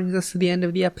that brings us to the end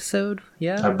of the episode.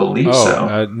 Yeah? I believe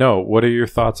so. No, what are your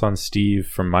thoughts on Steve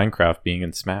from Minecraft being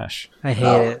in Smash? I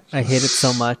hate it. I hate it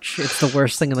so much. It's the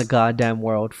worst thing in the goddamn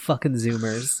world. Fucking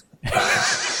Zoomers.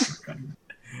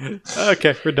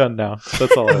 Okay, we're done now.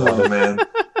 That's all I wanted. Oh, man.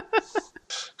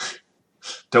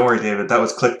 Don't worry, David. That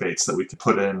was clickbait so that we could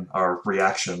put in our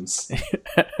reactions.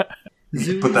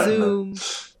 Zoom.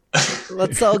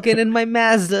 Let's all get in my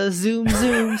Mazda.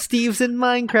 Zoom. Steve's in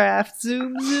Minecraft.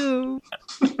 Zoom.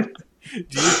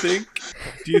 Do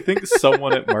you think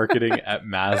someone at marketing at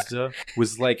Mazda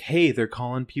was like, hey, they're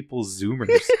calling people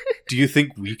Zoomers. Do you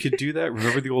think we could do that?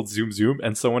 Remember the old Zoom?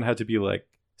 And someone had to be like,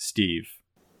 Steve.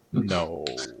 No.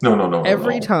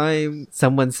 Every time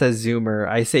someone says Zoomer,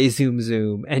 I say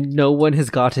Zoom, and no one has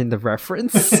gotten the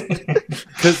reference.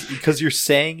 Because you're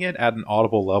saying it at an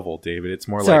audible level, David. It's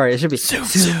more Sorry, like... it should be Zoom.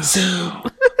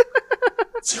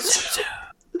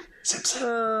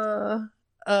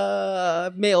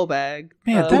 Mailbag.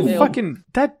 Man,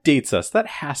 that dates us. That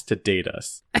has to date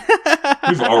us.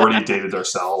 We've already dated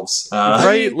ourselves.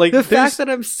 Right? Like the fact that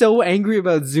I'm so angry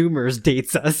about Zoomers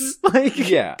dates us. Like,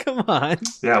 yeah. Come on.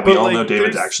 Yeah, we all know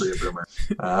David's actually a boomer.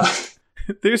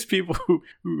 There's people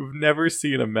who've never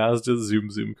seen a Mazda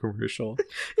Zoom commercial.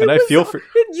 And I feel for...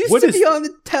 It used to be on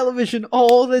the television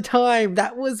all the time.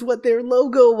 That was what their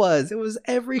logo was. It was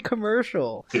every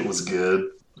commercial. It was good.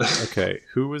 Okay,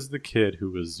 who was the kid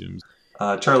who was Zoom?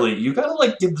 Charlie, you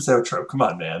gotta give this outro. Come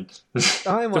on, man.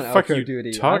 I'm on outro duty.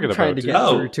 I'm trying to get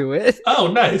through to it. Oh,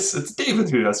 nice. It's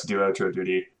David who has to do outro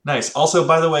duty. Nice. Also,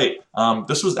 by the way,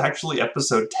 this was actually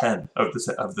episode 10 of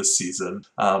this season.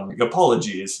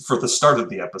 Apologies for the start of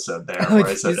the episode there, where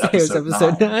I said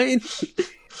episode 9.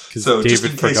 So just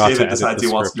in case David decides he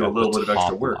wants to do a little bit of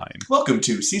extra work, welcome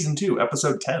to Season 2,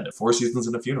 Episode 10, 4 Seasons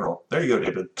and a Funeral. There you go,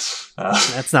 David.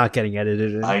 That's not getting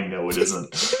edited. I know it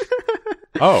isn't.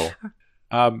 Oh.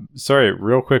 Sorry,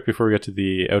 real quick before we get to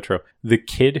the outro. The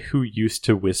kid who used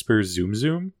to whisper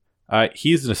Zoom,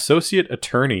 he's an associate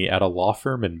attorney at a law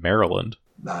firm in Maryland.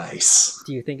 Nice.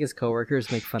 Do you think his coworkers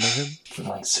make fun of him?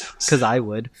 Nice. Because I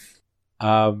would.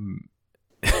 I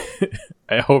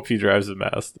hope he drives a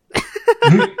Mazda.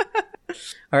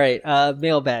 All right,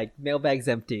 mailbag. Mailbag's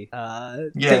empty.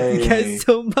 Thank you guys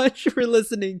so much for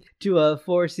listening to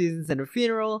 4 Seasons and a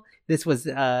Funeral. This was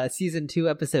Season 2,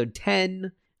 Episode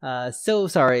 10. So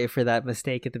sorry for that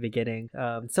mistake at the beginning.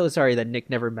 So sorry that Nick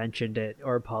never mentioned it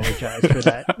or apologized for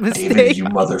that mistake. David, you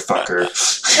motherfucker.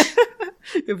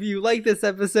 If you like this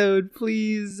episode,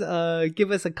 please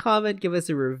give us a comment, give us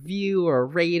a review or a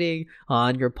rating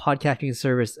on your podcasting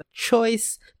service of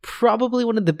choice. Probably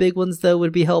one of the big ones, though,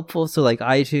 would be helpful. So like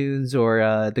iTunes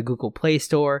or the Google Play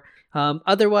Store.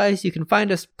 Otherwise, you can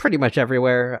find us pretty much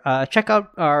everywhere. Check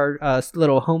out our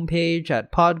little homepage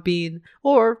at Podbean,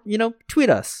 or, tweet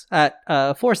us at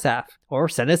Forsaf, or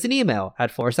send us an email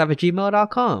at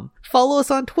forsaf@gmail.com. Follow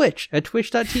us on Twitch at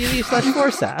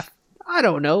twitch.tv/Forsaf. I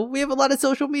don't know. We have a lot of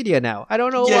social media now. I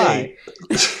don't know why.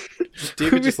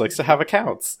 David just likes to have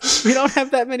accounts. We don't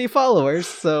have that many followers,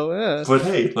 so... But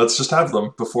hey, let's just have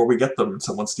them before we get them and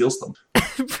someone steals them.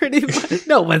 Pretty much.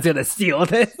 No one's gonna steal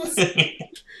this.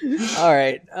 All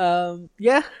right.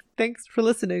 Yeah, thanks for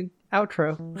listening.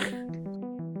 Outro.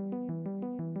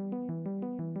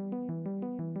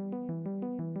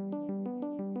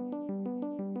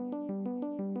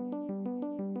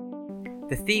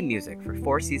 The theme music for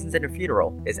 4 Seasons and a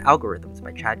Funeral is Algorithms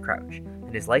by Chad Crouch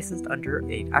and is licensed under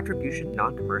a Attribution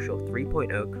Non-Commercial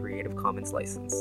 3.0 Creative Commons license.